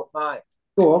 if you don't mind.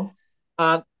 Go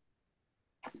on.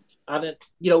 And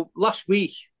last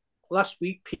week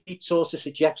Pete sort of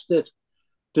suggested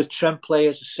the Trent play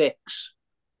as a 6,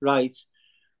 right,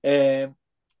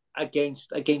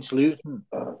 against Luton,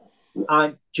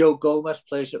 and Joe Gomez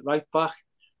plays at right back.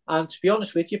 And to be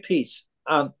honest with you, Pete,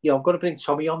 and I'm going to bring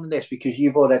Tommy on this because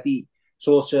you've already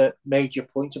sort of made your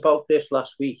point about this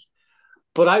last week.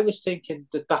 But I was thinking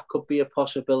that could be a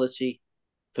possibility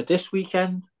for this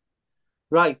weekend,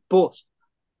 right? But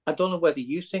I don't know whether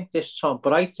you think this, Tom,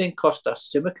 but I think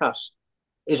Kostas Tsimikas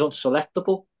is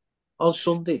unselectable on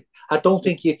Sunday. I don't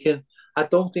think you can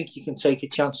take a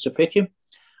chance to pick him.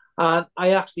 And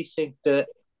I actually think that,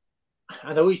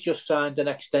 I know he's just signed an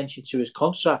extension to his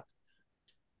contract,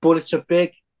 but it's a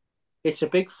big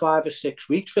 5 or 6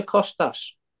 weeks for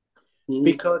Kostas.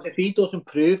 Because if he doesn't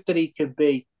prove that he can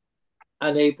be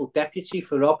an able deputy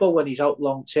for Robbo when he's out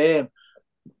long term,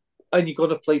 and you're going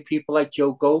to play people like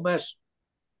Joe Gomez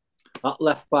at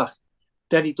left back,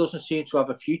 then he doesn't seem to have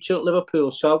a future at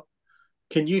Liverpool. So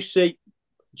do you think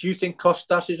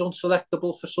Kostas is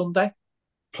unselectable for Sunday?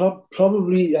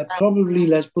 Probably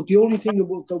less. But the only thing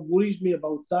that worries me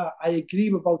about that, I agree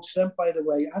about Trent, by the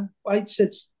way.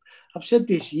 I've said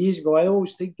this years ago, I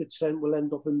always think that Trent will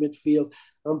end up in midfield.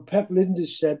 And Pep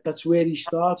Linders said that's where he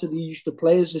started. He used to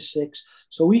play as a 6.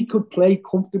 So he could play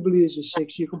comfortably as a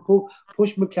 6. You can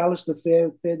push McAllister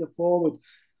further forward.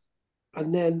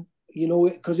 And then,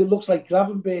 because it looks like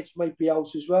Gravenberch might be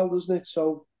out as well, doesn't it?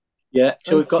 So yeah,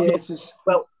 so we've got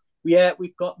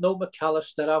we've got no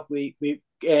McAllister, have we?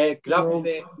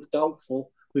 Gravenberch is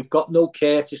doubtful. We've got no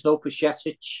Curtis, no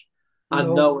Pacetic,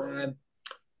 and no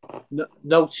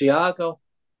Thiago.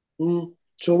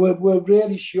 So we're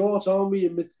really short, aren't we,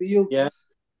 in midfield? Yeah.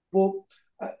 But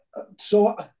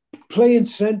so playing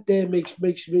Trent there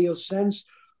makes real sense.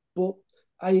 But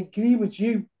I agree with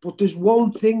you. But there's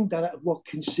one thing what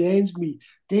concerns me.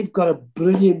 They've got a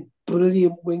brilliant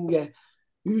winger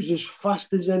who's as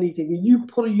fast as anything. And you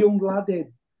put a young lad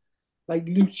in like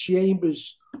Luke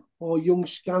Chambers or young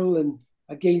Scanlon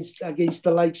against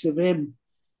the likes of him,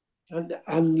 and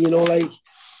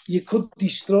you could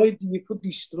destroy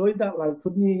that lad,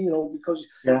 couldn't you? Because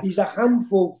he's a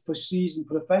handful for seasoned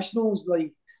professionals.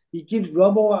 Like, he gives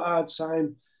Robbo a hard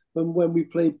time when we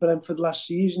played Brentford last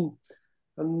season,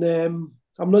 and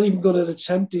I'm not even going to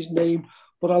attempt his name,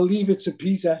 but I'll leave it to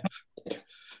Peter.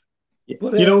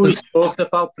 But, we talked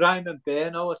about Brian and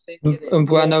Berno, I think. And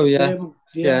Bueno, yeah.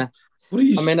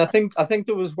 I think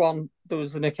there was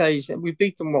an occasion we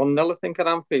beat them 1-0, I think, at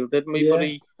Anfield, didn't we? Yeah.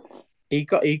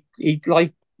 But he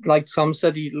like Tom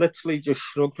said, he literally just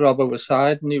shrugged Robbo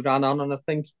aside and he ran on, and I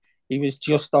think he was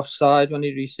just offside when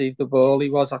he received the ball. He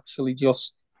was actually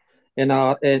just in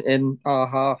our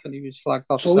half, and he was flagged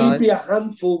offside. So he'd be a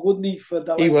handful, wouldn't he, for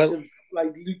the likes of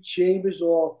like Luke Chambers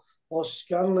or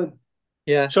Scanlon?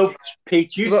 Yeah. So,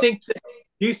 Pete, do you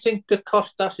think that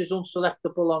Kostas is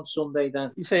unselectable on Sunday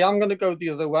then? You see, I'm going to go the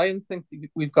other way and think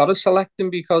we've got to select him,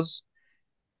 because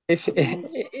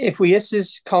if we hiss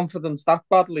his confidence that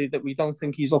badly that we don't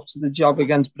think he's up to the job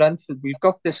against Brentford, we've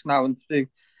got this now and through.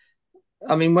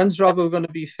 I mean, when's Robbo going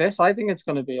to be fit? I think it's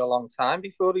going to be a long time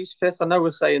before he's fit. I know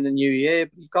we're saying the new year,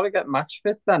 but he's got to get match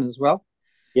fit then as well.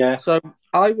 Yeah. So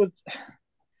I would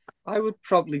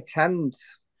probably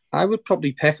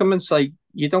pick him and say,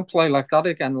 you don't play like that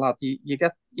again, lad.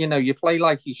 You play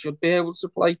like you should be able to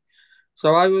play.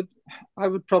 So I would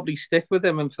probably stick with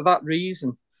him, and for that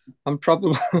reason, I'm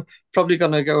probably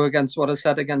going to go against what I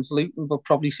said against Luton, but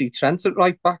probably see Trent at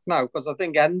right back now, because I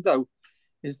think Endo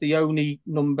is the only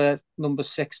number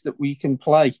 6 that we can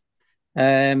play.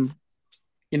 Who's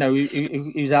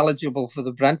eligible for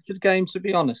the Brentford game, to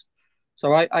be honest.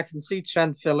 So I can see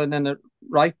Trent filling in at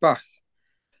right back.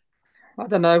 I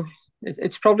don't know.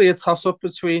 It's probably a toss-up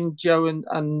between Joe and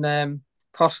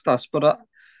Kostas, but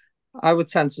I would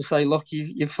tend to say, look,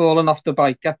 you've fallen off the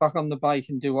bike. Get back on the bike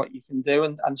and do what you can do,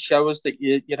 and show us that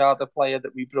you are the player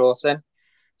that we brought in.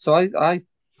 So I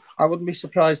wouldn't be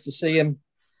surprised to see him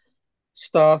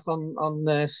start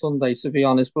on Sunday, to be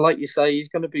honest. But like you say, he's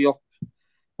going to be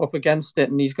up against it,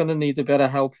 and he's going to need a bit of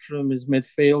help from his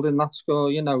midfield in that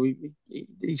score. You know,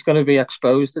 he's going to be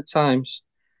exposed at times.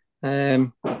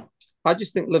 I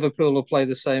just think Liverpool will play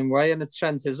the same way, and if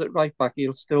Trent is at right back,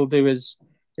 he'll still do his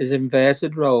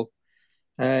inverted role.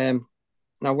 Now,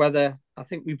 whether I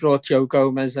think we brought Joe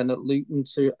Gomez in at Luton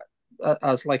to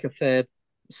as like a third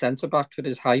centre back for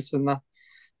his height and that,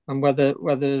 and whether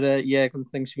Jurgen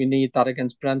thinks we need that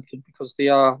against Brentford because they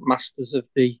are masters of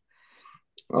the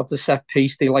set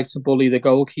piece. They like to bully the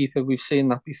goalkeeper. We've seen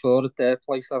that before at their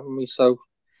place, haven't we? So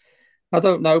I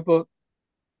don't know, but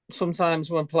sometimes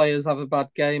when players have a bad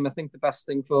game, I think the best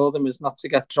thing for them is not to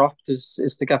get dropped,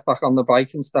 is to get back on the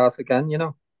bike and start again, you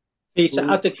know. Peter,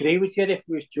 I'd agree with you if it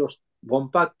was just one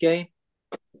bad game.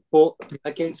 But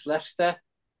against Leicester,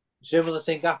 similar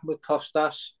thing happened with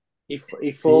Costas.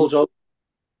 He falls up,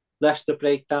 Leicester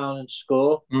break down and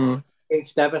score.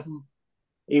 Against Everton,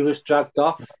 he was dragged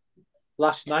off.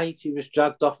 Last night, he was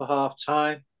dragged off at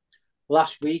half-time.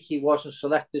 Last week, he wasn't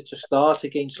selected to start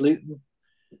against Luton.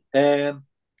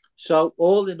 So,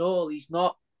 all in all, he's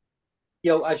not,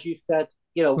 as you said,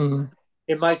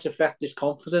 it might affect his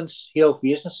confidence, if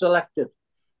he isn't selected.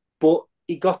 But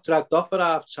he got dragged off at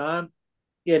half-time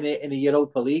in a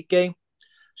Europa League game.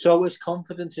 So his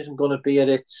confidence isn't going to be at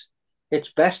its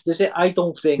best, is it? I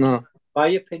don't think, my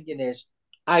opinion is,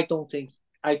 I don't think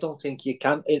you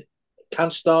can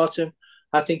start him.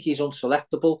 I think he's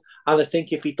unselectable. And I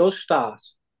think if he does start,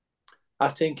 I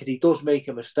think if he does make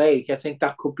a mistake, I think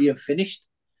that could be unfinished.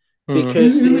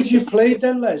 Because who would you play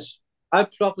then, Les?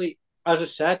 I'd probably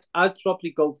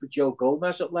go for Joe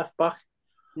Gomez at left back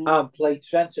and play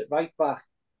Trent at right back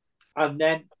and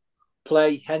then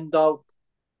play Hendo,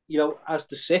 as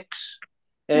the 6.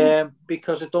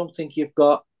 Because I don't think you've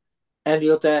got any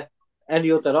other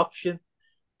option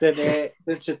than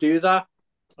to do that.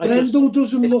 Endo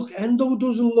doesn't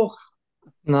look.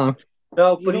 No,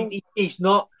 but he's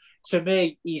not. To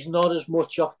me, he's not as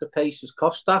much off the pace as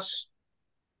Costas.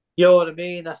 You know what I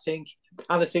mean? I think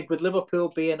with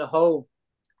Liverpool being at home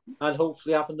and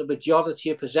hopefully having the majority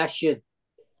of possession,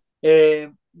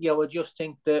 I just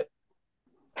think that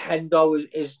Hendo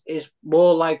is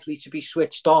more likely to be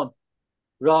switched on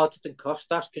rather than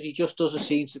Costas because he just doesn't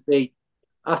seem to be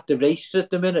at the races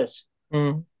at the minute.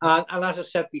 And as I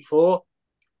said before,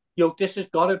 this has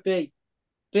got to be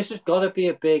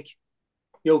a big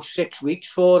 6 weeks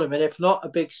for him, and if not a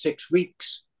big 6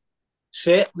 weeks,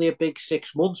 certainly a big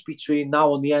 6 months between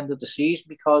now and the end of the season.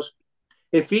 Because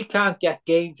if he can't get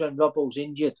games when Robbo's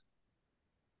injured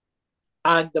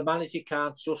and the manager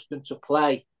can't trust him to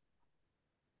play,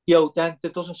 then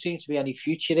there doesn't seem to be any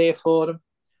future there for him,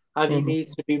 and he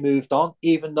needs to be moved on.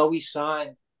 Even though he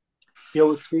signed, a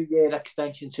 3-year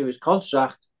extension to his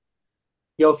contract,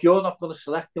 if you're not going to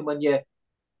select him when you're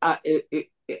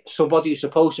somebody who's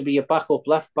supposed to be your backup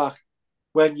left back,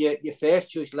 when your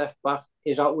first choice left back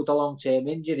is out with a long-term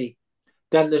injury,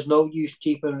 then there's no use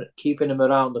keeping him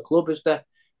around the club, is there?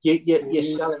 You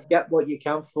sell him, get what you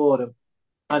can for him,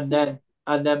 and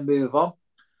then move on.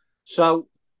 So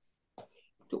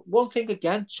one thing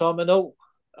again, Tom, I know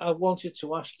I wanted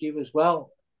to ask you as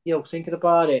well. Thinking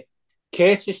about it,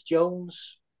 Curtis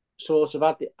Jones sort of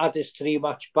had his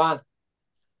 3-match ban,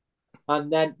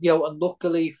 and then and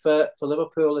luckily for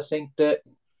Liverpool, I think that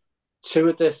two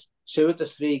of the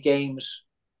 3 games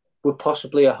were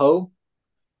possibly at home,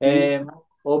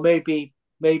 or maybe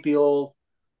all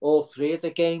 3 of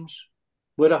the games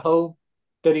were at home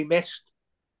that he missed,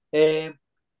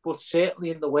 but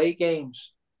certainly in the away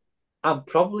games and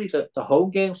probably the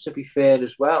home games, to be fair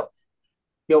as well.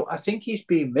 I think he's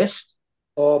been missed.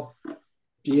 Oh,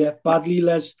 yeah, badly,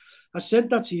 Les. I said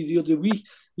that to you the other week.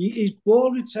 His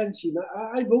ball retention,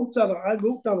 I wrote that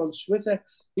on Twitter.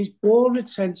 His ball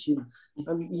retention,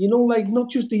 and not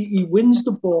just he wins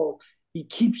the ball, he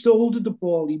keeps the hold of the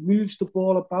ball, he moves the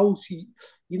ball about.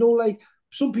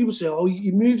 Some people say, oh, he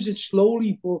moves it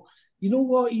slowly, but you know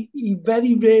what? He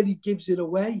very rarely gives it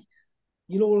away.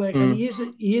 And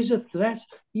he is a threat.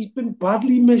 He's been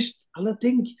badly missed, and I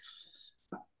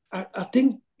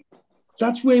think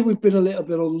that's where we've been a little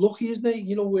bit unlucky, isn't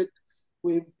it?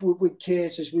 With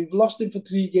Curtis, we've lost him for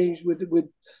 3 games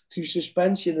through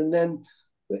suspension, and then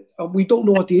we don't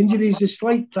know what the injury is. A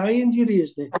slight thigh injury,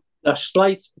 isn't it? A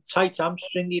slight tight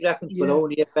hamstring, he reckons, but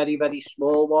only a very, very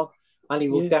small one, and he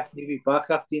will definitely be back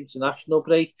after the international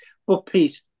break. But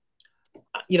Pete,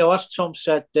 as Tom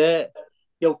said there,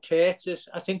 Curtis,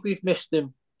 I think we've missed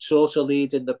him sort of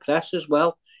leading the press as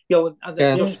well.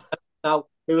 Just now,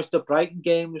 it was the Brighton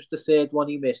game was the 3rd one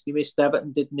he missed. He missed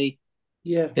Everton, didn't he?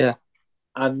 Yeah.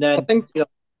 And then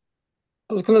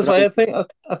I was going to say, Right.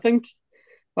 I think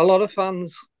a lot of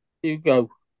fans do go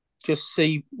just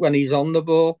see when he's on the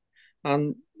ball,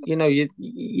 and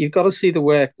you've got to see the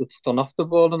work that's done off the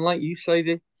ball, and like you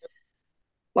say,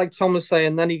 like Tom was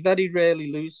saying, then he very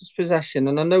rarely loses possession,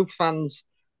 and I know fans.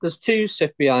 There's two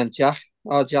sit behind Jack.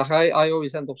 I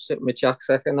always end up sitting with Jack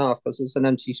second half because there's an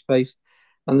empty space,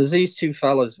 and there's these two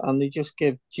fellas, and they just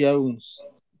give Jones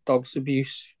dog's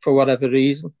abuse for whatever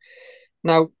reason.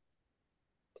 Now,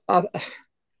 I,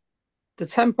 the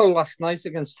tempo last night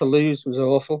against Toulouse was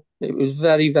awful. It was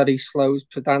very, very slow, it was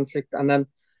pedantic. And then,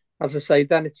 as I say,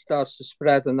 then it starts to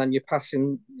spread. And then you're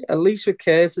passing, at least with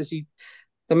Curtis,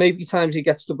 there may be times he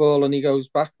gets the ball and he goes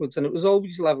backwards. And it was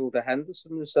always level to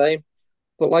Henderson the same.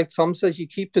 But like Tom says, you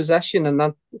keep possession. And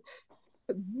then,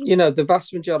 the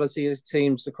vast majority of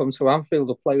teams that come to Anfield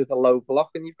will play with a low block.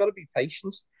 And you've got to be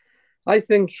patient. I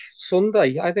think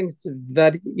Sunday, it's a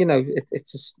very,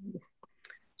 it's a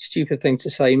stupid thing to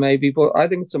say, maybe, but I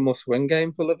think it's a must-win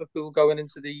game for Liverpool going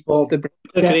into the.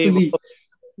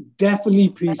 Definitely,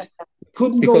 Pete. We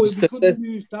couldn't use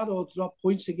that or drop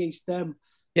points against them.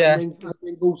 Yeah, and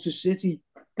then go to City.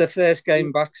 The first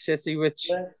game back, City, which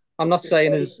I'm not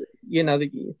saying is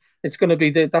it's going to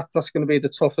be that's going to be the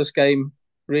toughest game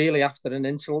really after an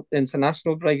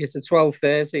international break. It's a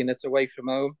 12:30 and it's away from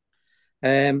home.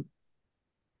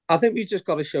 I think we've just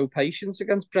got to show patience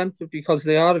against Brentford because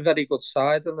they are a very good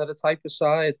side and they're a type of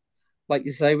side, like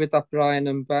you say, with that Brian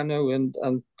and Beno and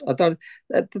I don't,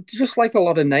 they're just like a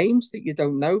lot of names that you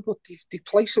don't know, but they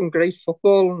play some great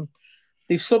football and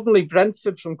they've suddenly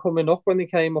Brentford from coming up when they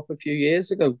came up a few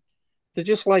years ago. They're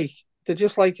just like they're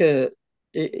going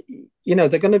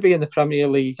to be in the Premier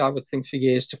League, I would think, for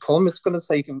years to come. It's going to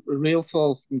take a real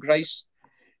fall from grace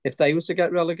if they were to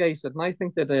get relegated, and I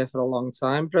think they're there for a long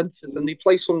time, Brentford, and they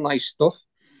play some nice stuff.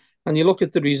 And you look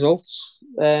at the results,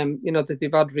 that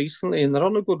they've had recently, and they're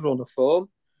on a good run of form.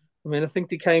 I mean, I think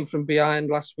they came from behind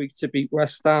last week to beat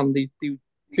West Ham. They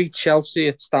beat Chelsea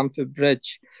at Stamford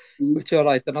Bridge, which, all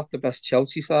right, they're not the best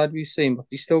Chelsea side we've seen, but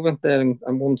they still went there and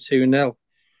won 2-0.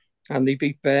 And they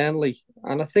beat Burnley.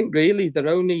 And I think really they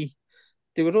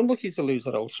were unlucky to lose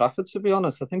at Old Trafford, to be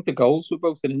honest. I think the goals were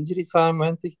both in injury time,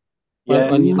 weren't they?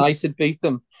 When United beat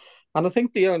them. And I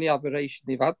think the only aberration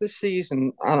they've had this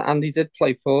season, and they did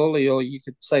play poorly, or you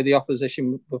could say the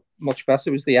opposition were much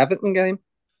better, was the Everton game.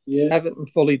 Yeah. Everton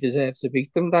fully deserved to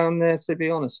beat them down there, to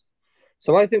be honest.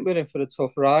 So I think we're in for a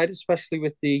tough ride, especially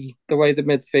with the way the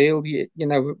midfield,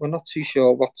 we're not too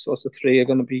sure what sort of three are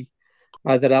going to be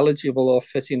either eligible or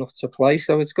fit enough to play.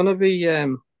 So it's going to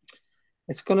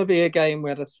be a game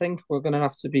where I think we're going to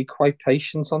have to be quite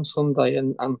patient on Sunday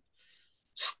and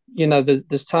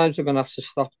there's times we're going to have to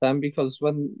stop them because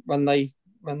when they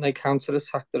counter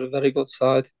attack, they're a very good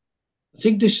side. I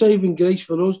think the saving grace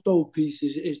for us, though, Pete,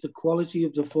 is the quality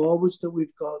of the forwards that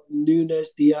we've got: Nunes,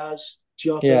 Diaz,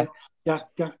 Jota,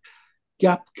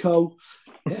 Gakpo.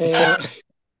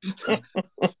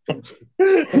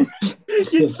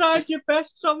 You tried your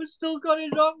best, someone still got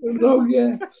it wrong. Wrong,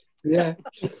 yeah.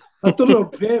 I've done it on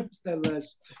purpose, then,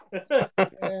 Les.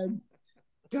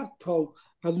 Gakpo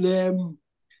and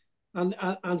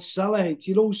Salah,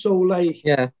 so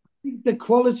the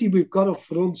quality we've got up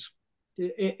front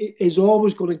is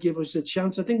always going to give us a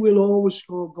chance. I think we'll always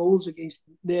score goals against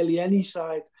nearly any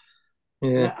side.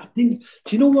 Yeah. I think.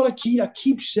 Do you know what I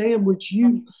keep saying? Would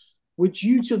you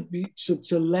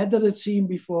to leather the team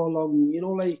before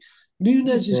long?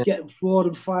 Nunes is getting 4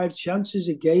 and 5 chances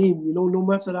a game. No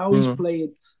matter how he's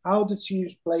playing, how the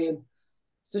team's playing.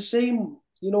 It's the same.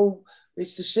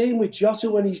 It's the same with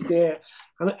Jota when he's there.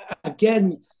 And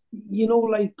again,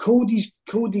 Cody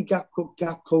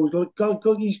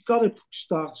Gakpo, he's got to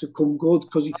start to come good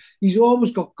because he's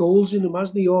always got goals in him,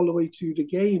 hasn't he, all the way through the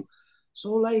game.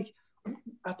 So, I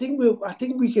think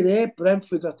we can air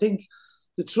Brentford. I think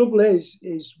the trouble is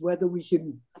whether we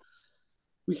can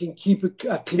keep a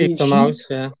clean sheet. Out,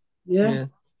 yeah.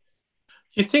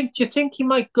 Do you think he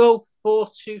might go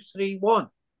 4-2-3-1?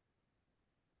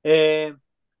 You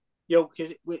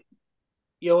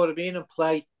know what I mean, and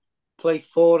play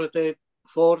four of the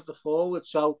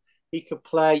forwards, so he could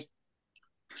play,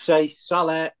 say,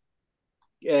 Salah,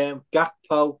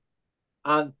 Gakpo,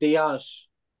 and Diaz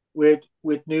with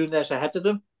Nunes ahead of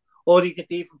them, or he could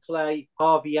even play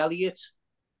Harvey Elliott,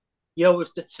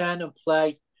 as the 10 and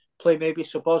play maybe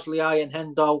Szoboszlai and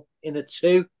Hendo in a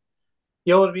 2.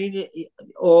 You know what I mean?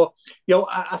 Or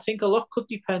I think a lot could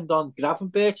depend on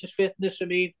Gravenberch's fitness. I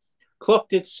mean, Klopp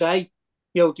did say,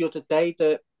 the other day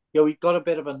that, he got a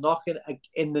bit of a knock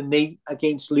in the knee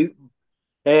against Luton.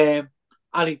 And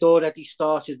he'd already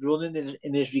started running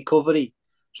in his recovery.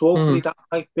 So hopefully that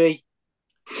might be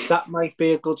that might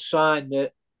be a good sign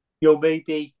that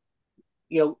maybe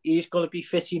he's going to be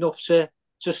fit enough to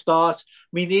start. I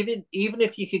mean, even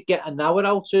if you could get an hour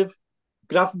out of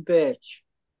Gravenberch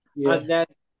and then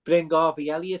bring Harvey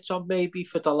Elliott on maybe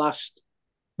for the last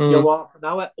half an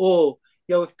hour, or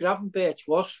if Gravenberch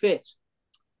was fit,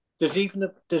 there's even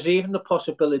the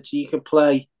possibility you could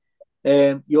play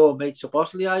your mate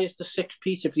Szoboszlai as the sixth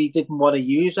piece if he didn't want to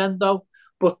use Endo.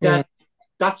 But then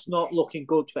that's not looking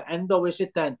good for Endo, is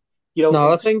it? Then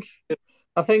no, I think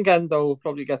Endo will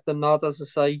probably get the nod, as I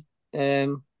say.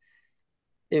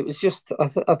 It was just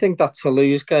I think that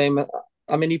Toulouse game.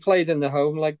 I mean, he played in the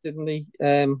home leg, didn't he?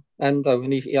 Endo,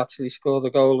 and he actually scored a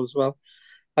goal as well.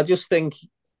 I just think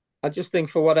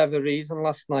for whatever reason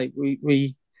last night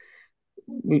we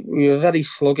were very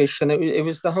sluggish, and it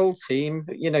was the whole team.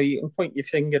 You can point your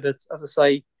finger at, as I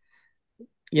say,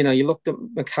 you looked at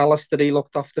McAllister, he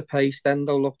looked off the pace,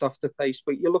 Endo looked off the pace,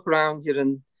 but you look around you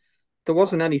and there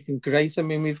wasn't anything great. I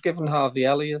mean, we've given Harvey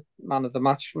Elliott man of the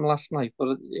match from last night,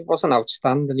 but it wasn't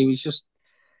outstanding. He was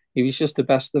just the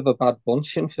best of a bad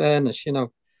bunch, in fairness,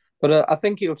 But I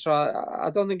think he'll try. I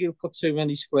don't think he'll put too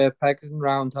many square pegs in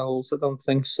round holes. I don't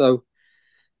think so.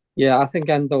 Yeah, I think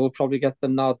Endo will probably get the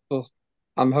nod, but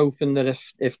I'm hoping that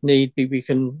if need be, we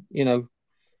can, we'll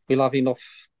have enough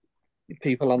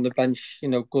people on the bench,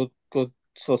 good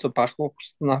sort of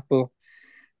backups and that. But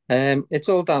it's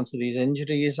all down to these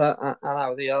injuries and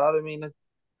how they are. I mean,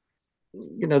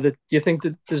 do you think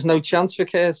that there's no chance for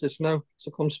Curtis, to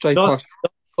come straight back?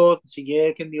 According to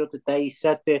Jürgen the other day, he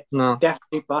said they're No.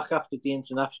 definitely back after the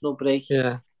international break.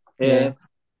 Yeah.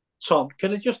 Tom,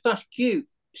 can I just ask you,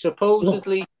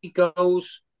 supposedly he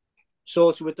goes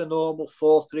sort of with the normal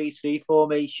 4-3-3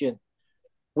 formation.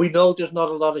 We know there's not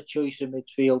a lot of choice in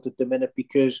midfield at the minute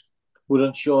because we're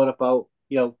unsure about,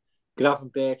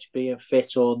 Gravenberch being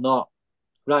fit or not.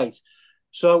 Right.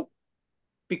 So,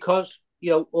 because,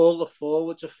 all the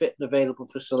forwards are fit and available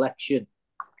for selection,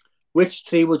 which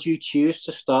three would you choose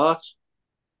to start?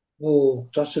 Oh,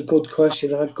 that's a good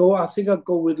question. I think I'd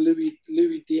go with Luis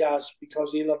Diaz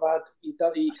because he'll have had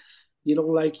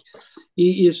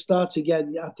he'll start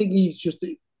again. I think he just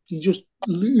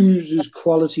loses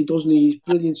quality, doesn't he? He's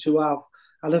brilliant to have,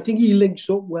 and I think he links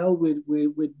up well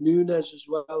with Nunes as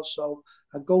well. So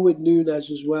I'd go with Nunes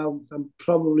as well, and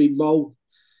probably Mo.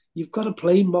 You've got to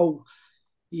play Mo,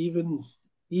 even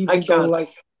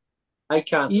I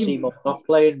can't see Mo not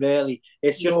playing really.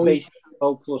 It's just basically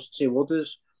Mo plus two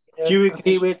others. Yeah,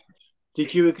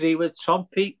 did you agree with Tom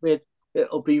Pete with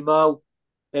it'll be Mo,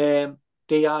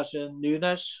 Diaz and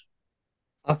Nunes?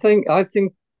 I think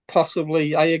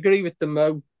possibly I agree with the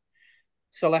Mo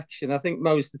selection. I think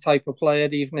Mo's the type of player,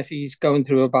 even if he's going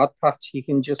through a bad patch, he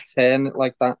can just turn it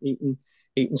like that. He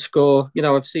can score.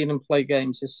 I've seen him play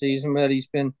games this season where he's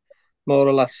been more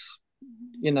or less,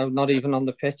 not even on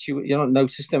the pitch. You don't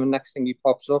notice him, and next thing he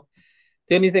pops up.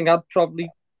 The only thing I'd probably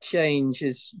change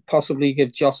is possibly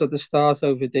give Jota the start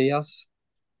over Diaz,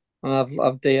 and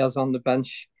have Diaz on the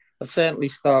bench. I'd certainly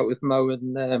start with Mo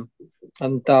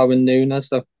and Darwin Nunes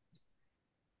though.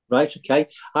 Right, okay.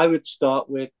 I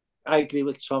agree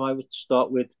with Tom. I would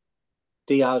start with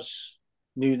Diaz,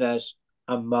 Nunes,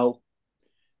 and Mo,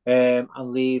 and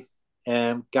leave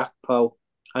Gakpo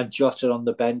and Jota on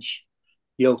the bench,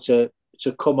 to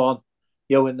come on,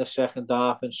 in the second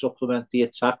half and supplement the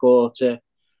attack, or to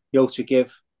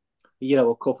give,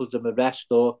 a couple of them a rest,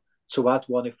 or to add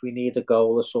one if we need a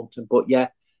goal or something. But yeah,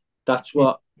 that's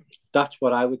what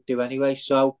I would do anyway.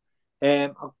 So,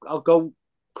 I'll go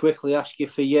quickly ask you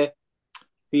for your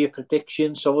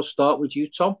predictions. So we'll start with you,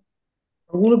 Tom.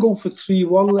 I want to go for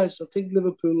 3-1, Les. I think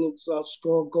Liverpool will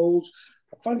score goals.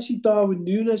 I fancy Darwin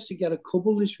Nunes to get a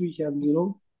couple this weekend,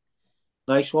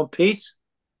 Nice one, Pete.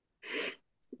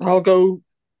 I'll go.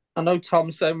 I know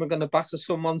Tom's saying we're going to batter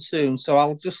someone soon, so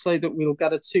I'll just say that we'll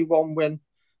get a 2-1 win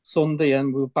Sunday,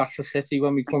 and we'll batter City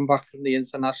when we come back from the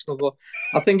international. But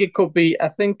I think it could be a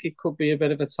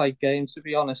bit of a tight game, to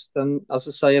be honest. And as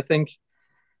I say, I think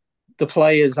the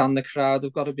players and the crowd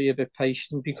have got to be a bit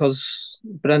patient because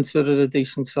Brentford are a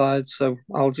decent side. So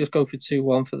I'll just go for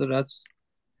 2-1 for the Reds.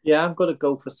 Yeah, I'm going to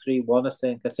go for 3-1,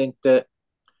 I think that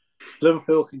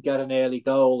Liverpool can get an early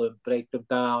goal and break them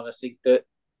down. I think that,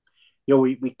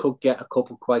 we could get a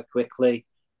couple quite quickly,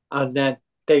 and then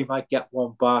they might get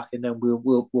one back, and then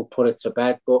we'll put it to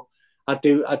bed. But I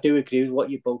do agree with what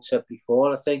you both said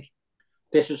before. I think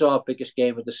this is our biggest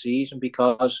game of the season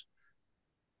because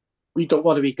we don't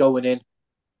want to be going in,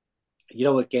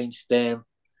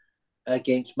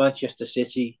 against Manchester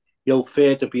City,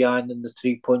 further behind than the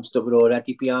 3 points that we're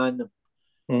already behind them.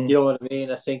 You know what I mean?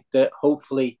 I think that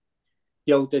hopefully,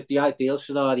 the ideal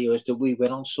scenario is that we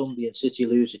win on Sunday and City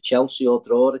lose at Chelsea or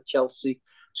draw at Chelsea,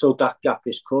 so that gap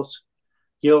is cut.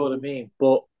 You know what I mean?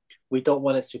 But we don't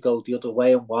want it to go the other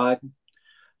way and widen.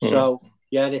 So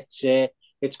yeah,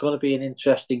 it's going to be an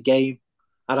interesting game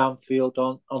at Anfield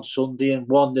on Sunday, and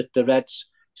one that the Reds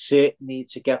certainly need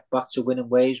to get back to winning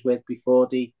ways with before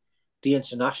the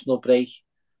international break,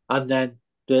 and then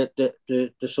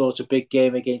the sort of big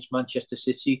game against Manchester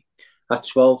City at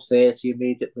 12:30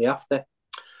 immediately after.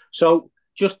 So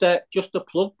just a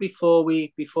plug before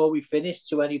we finish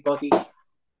to anybody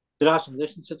that hasn't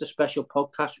listened to the special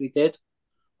podcast we did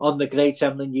on the Great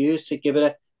Emlyn News, to give it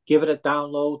a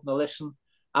download and a listen,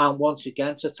 and once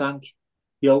again to thank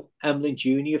Emlyn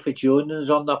Junior for joining us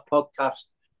on that podcast.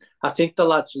 I think the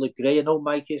lads will agree. I know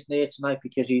Mike isn't here tonight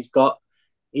because he's got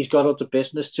other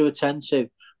business to attend to,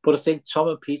 but I think Tom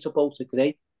and Peter both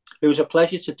agree. It was a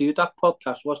pleasure to do that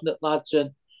podcast, wasn't it, lads?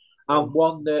 And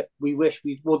one that we wish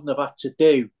we wouldn't have had to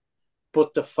do,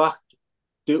 but the fact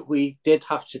that we did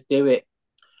have to do it,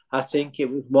 I think it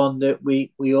was one that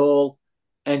we all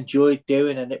enjoyed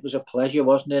doing, and it was a pleasure,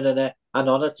 wasn't it, and an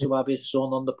honour to have his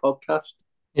son on the podcast.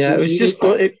 Yeah, it was just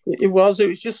good. It was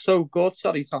just so good.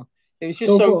 Sorry, Tom. It was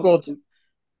just so good.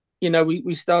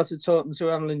 We started talking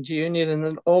to Emlyn Junior, and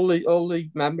then all the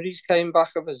memories came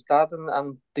back of his dad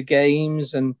and the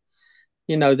games, and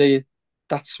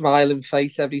that smiling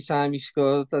face every time he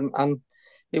scored, and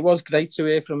it was great to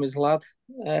hear from his lad.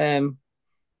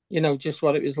 Just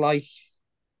what it was like.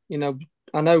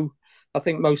 I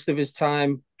think most of his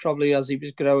time, probably as he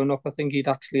was growing up, I think he'd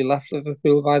actually left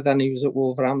Liverpool by then. He was at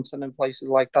Wolverhampton and places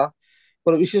like that.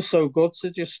 But it was just so good to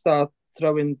just start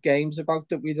throwing games about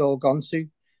that we'd all gone to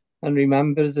and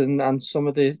remembered, and some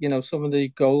of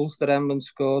the goals that Emlyn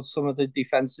scored, some of the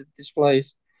defensive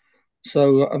displays.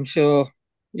 So I'm sure,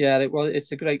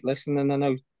 it's a great listen, and I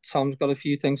know Tom's got a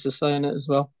few things to say on it as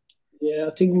well. Yeah,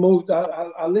 I think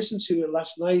I listened to it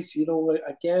last night,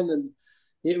 again, and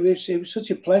it was such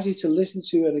a pleasure to listen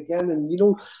to it again, and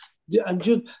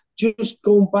just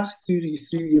going back through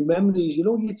your memories,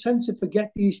 you tend to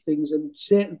forget these things, and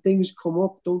certain things come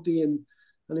up, don't they? And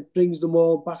it brings them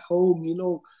all back home.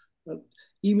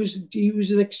 He was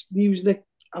an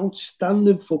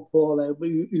outstanding footballer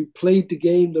who played the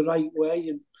game the right way,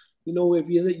 and if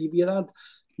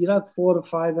you had 4 or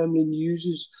 5 Emlyn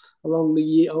users along the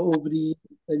year over the year,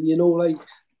 and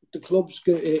the club's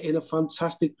in a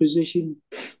fantastic position.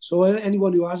 So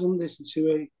anyone who hasn't listened to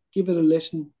it, give it a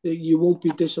listen. You won't be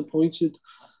disappointed.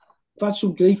 I've had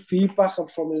some great feedback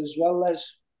from it as well,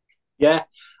 Les. Yeah,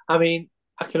 I mean,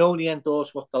 I can only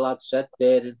endorse what the lad said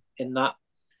there. In that,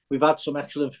 we've had some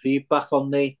excellent feedback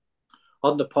on the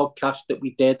podcast that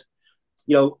we did.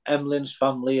 Emlyn's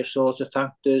family have sort of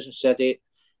thanked us and said it.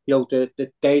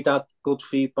 They'd had good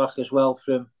feedback as well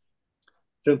from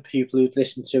people who'd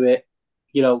listened to it.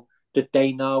 That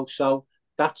they know. So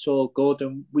that's all good,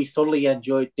 and we thoroughly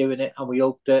enjoyed doing it, and we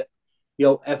hope that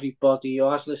everybody who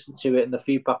has listened to it and the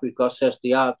feedback we've got says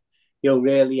they have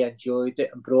really enjoyed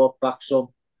it and brought back some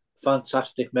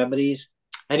fantastic memories.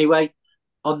 Anyway,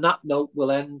 on that note,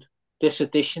 we'll end this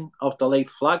edition of The Late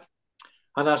Flag,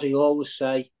 and as I always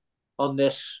say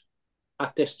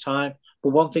at this time,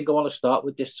 but one thing I want to start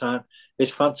with this time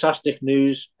is fantastic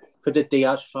news for the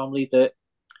Diaz family that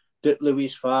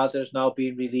Louis' father has now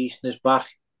been released and is back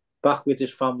with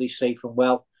his family safe and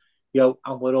well.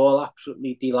 And we're all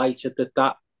absolutely delighted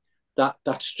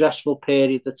that stressful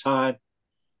period of time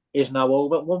is now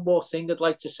over. One more thing I'd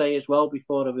like to say as well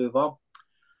before I move on.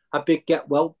 A big get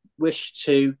well wish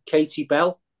to Katie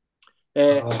Bell,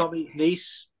 Tommy's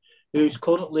niece, who's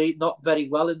currently not very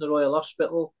well in the Royal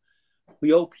Hospital.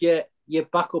 We hope you're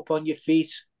back up on your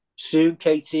feet soon,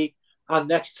 Katie. And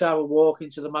next time I walk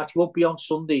into the match, it won't be on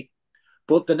Sunday,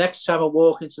 but the next time I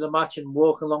walk into the match and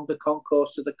walk along the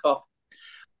concourse to the Kop,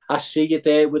 I see you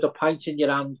there with a pint in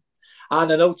your hand.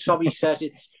 And I know Tommy says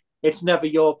it's never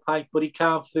your pint, but he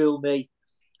can't fool me.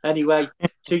 Anyway,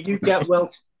 so you get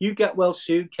well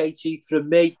soon, Katie, from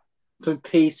me, from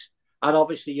Pete, and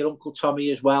obviously your Uncle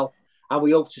Tommy as well. And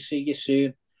we hope to see you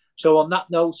soon. So on that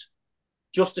note,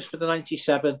 justice for the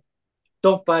 97.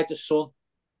 Don't buy the sun,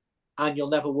 and you'll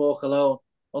never walk alone.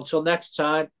 Until next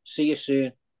time, see you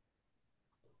soon.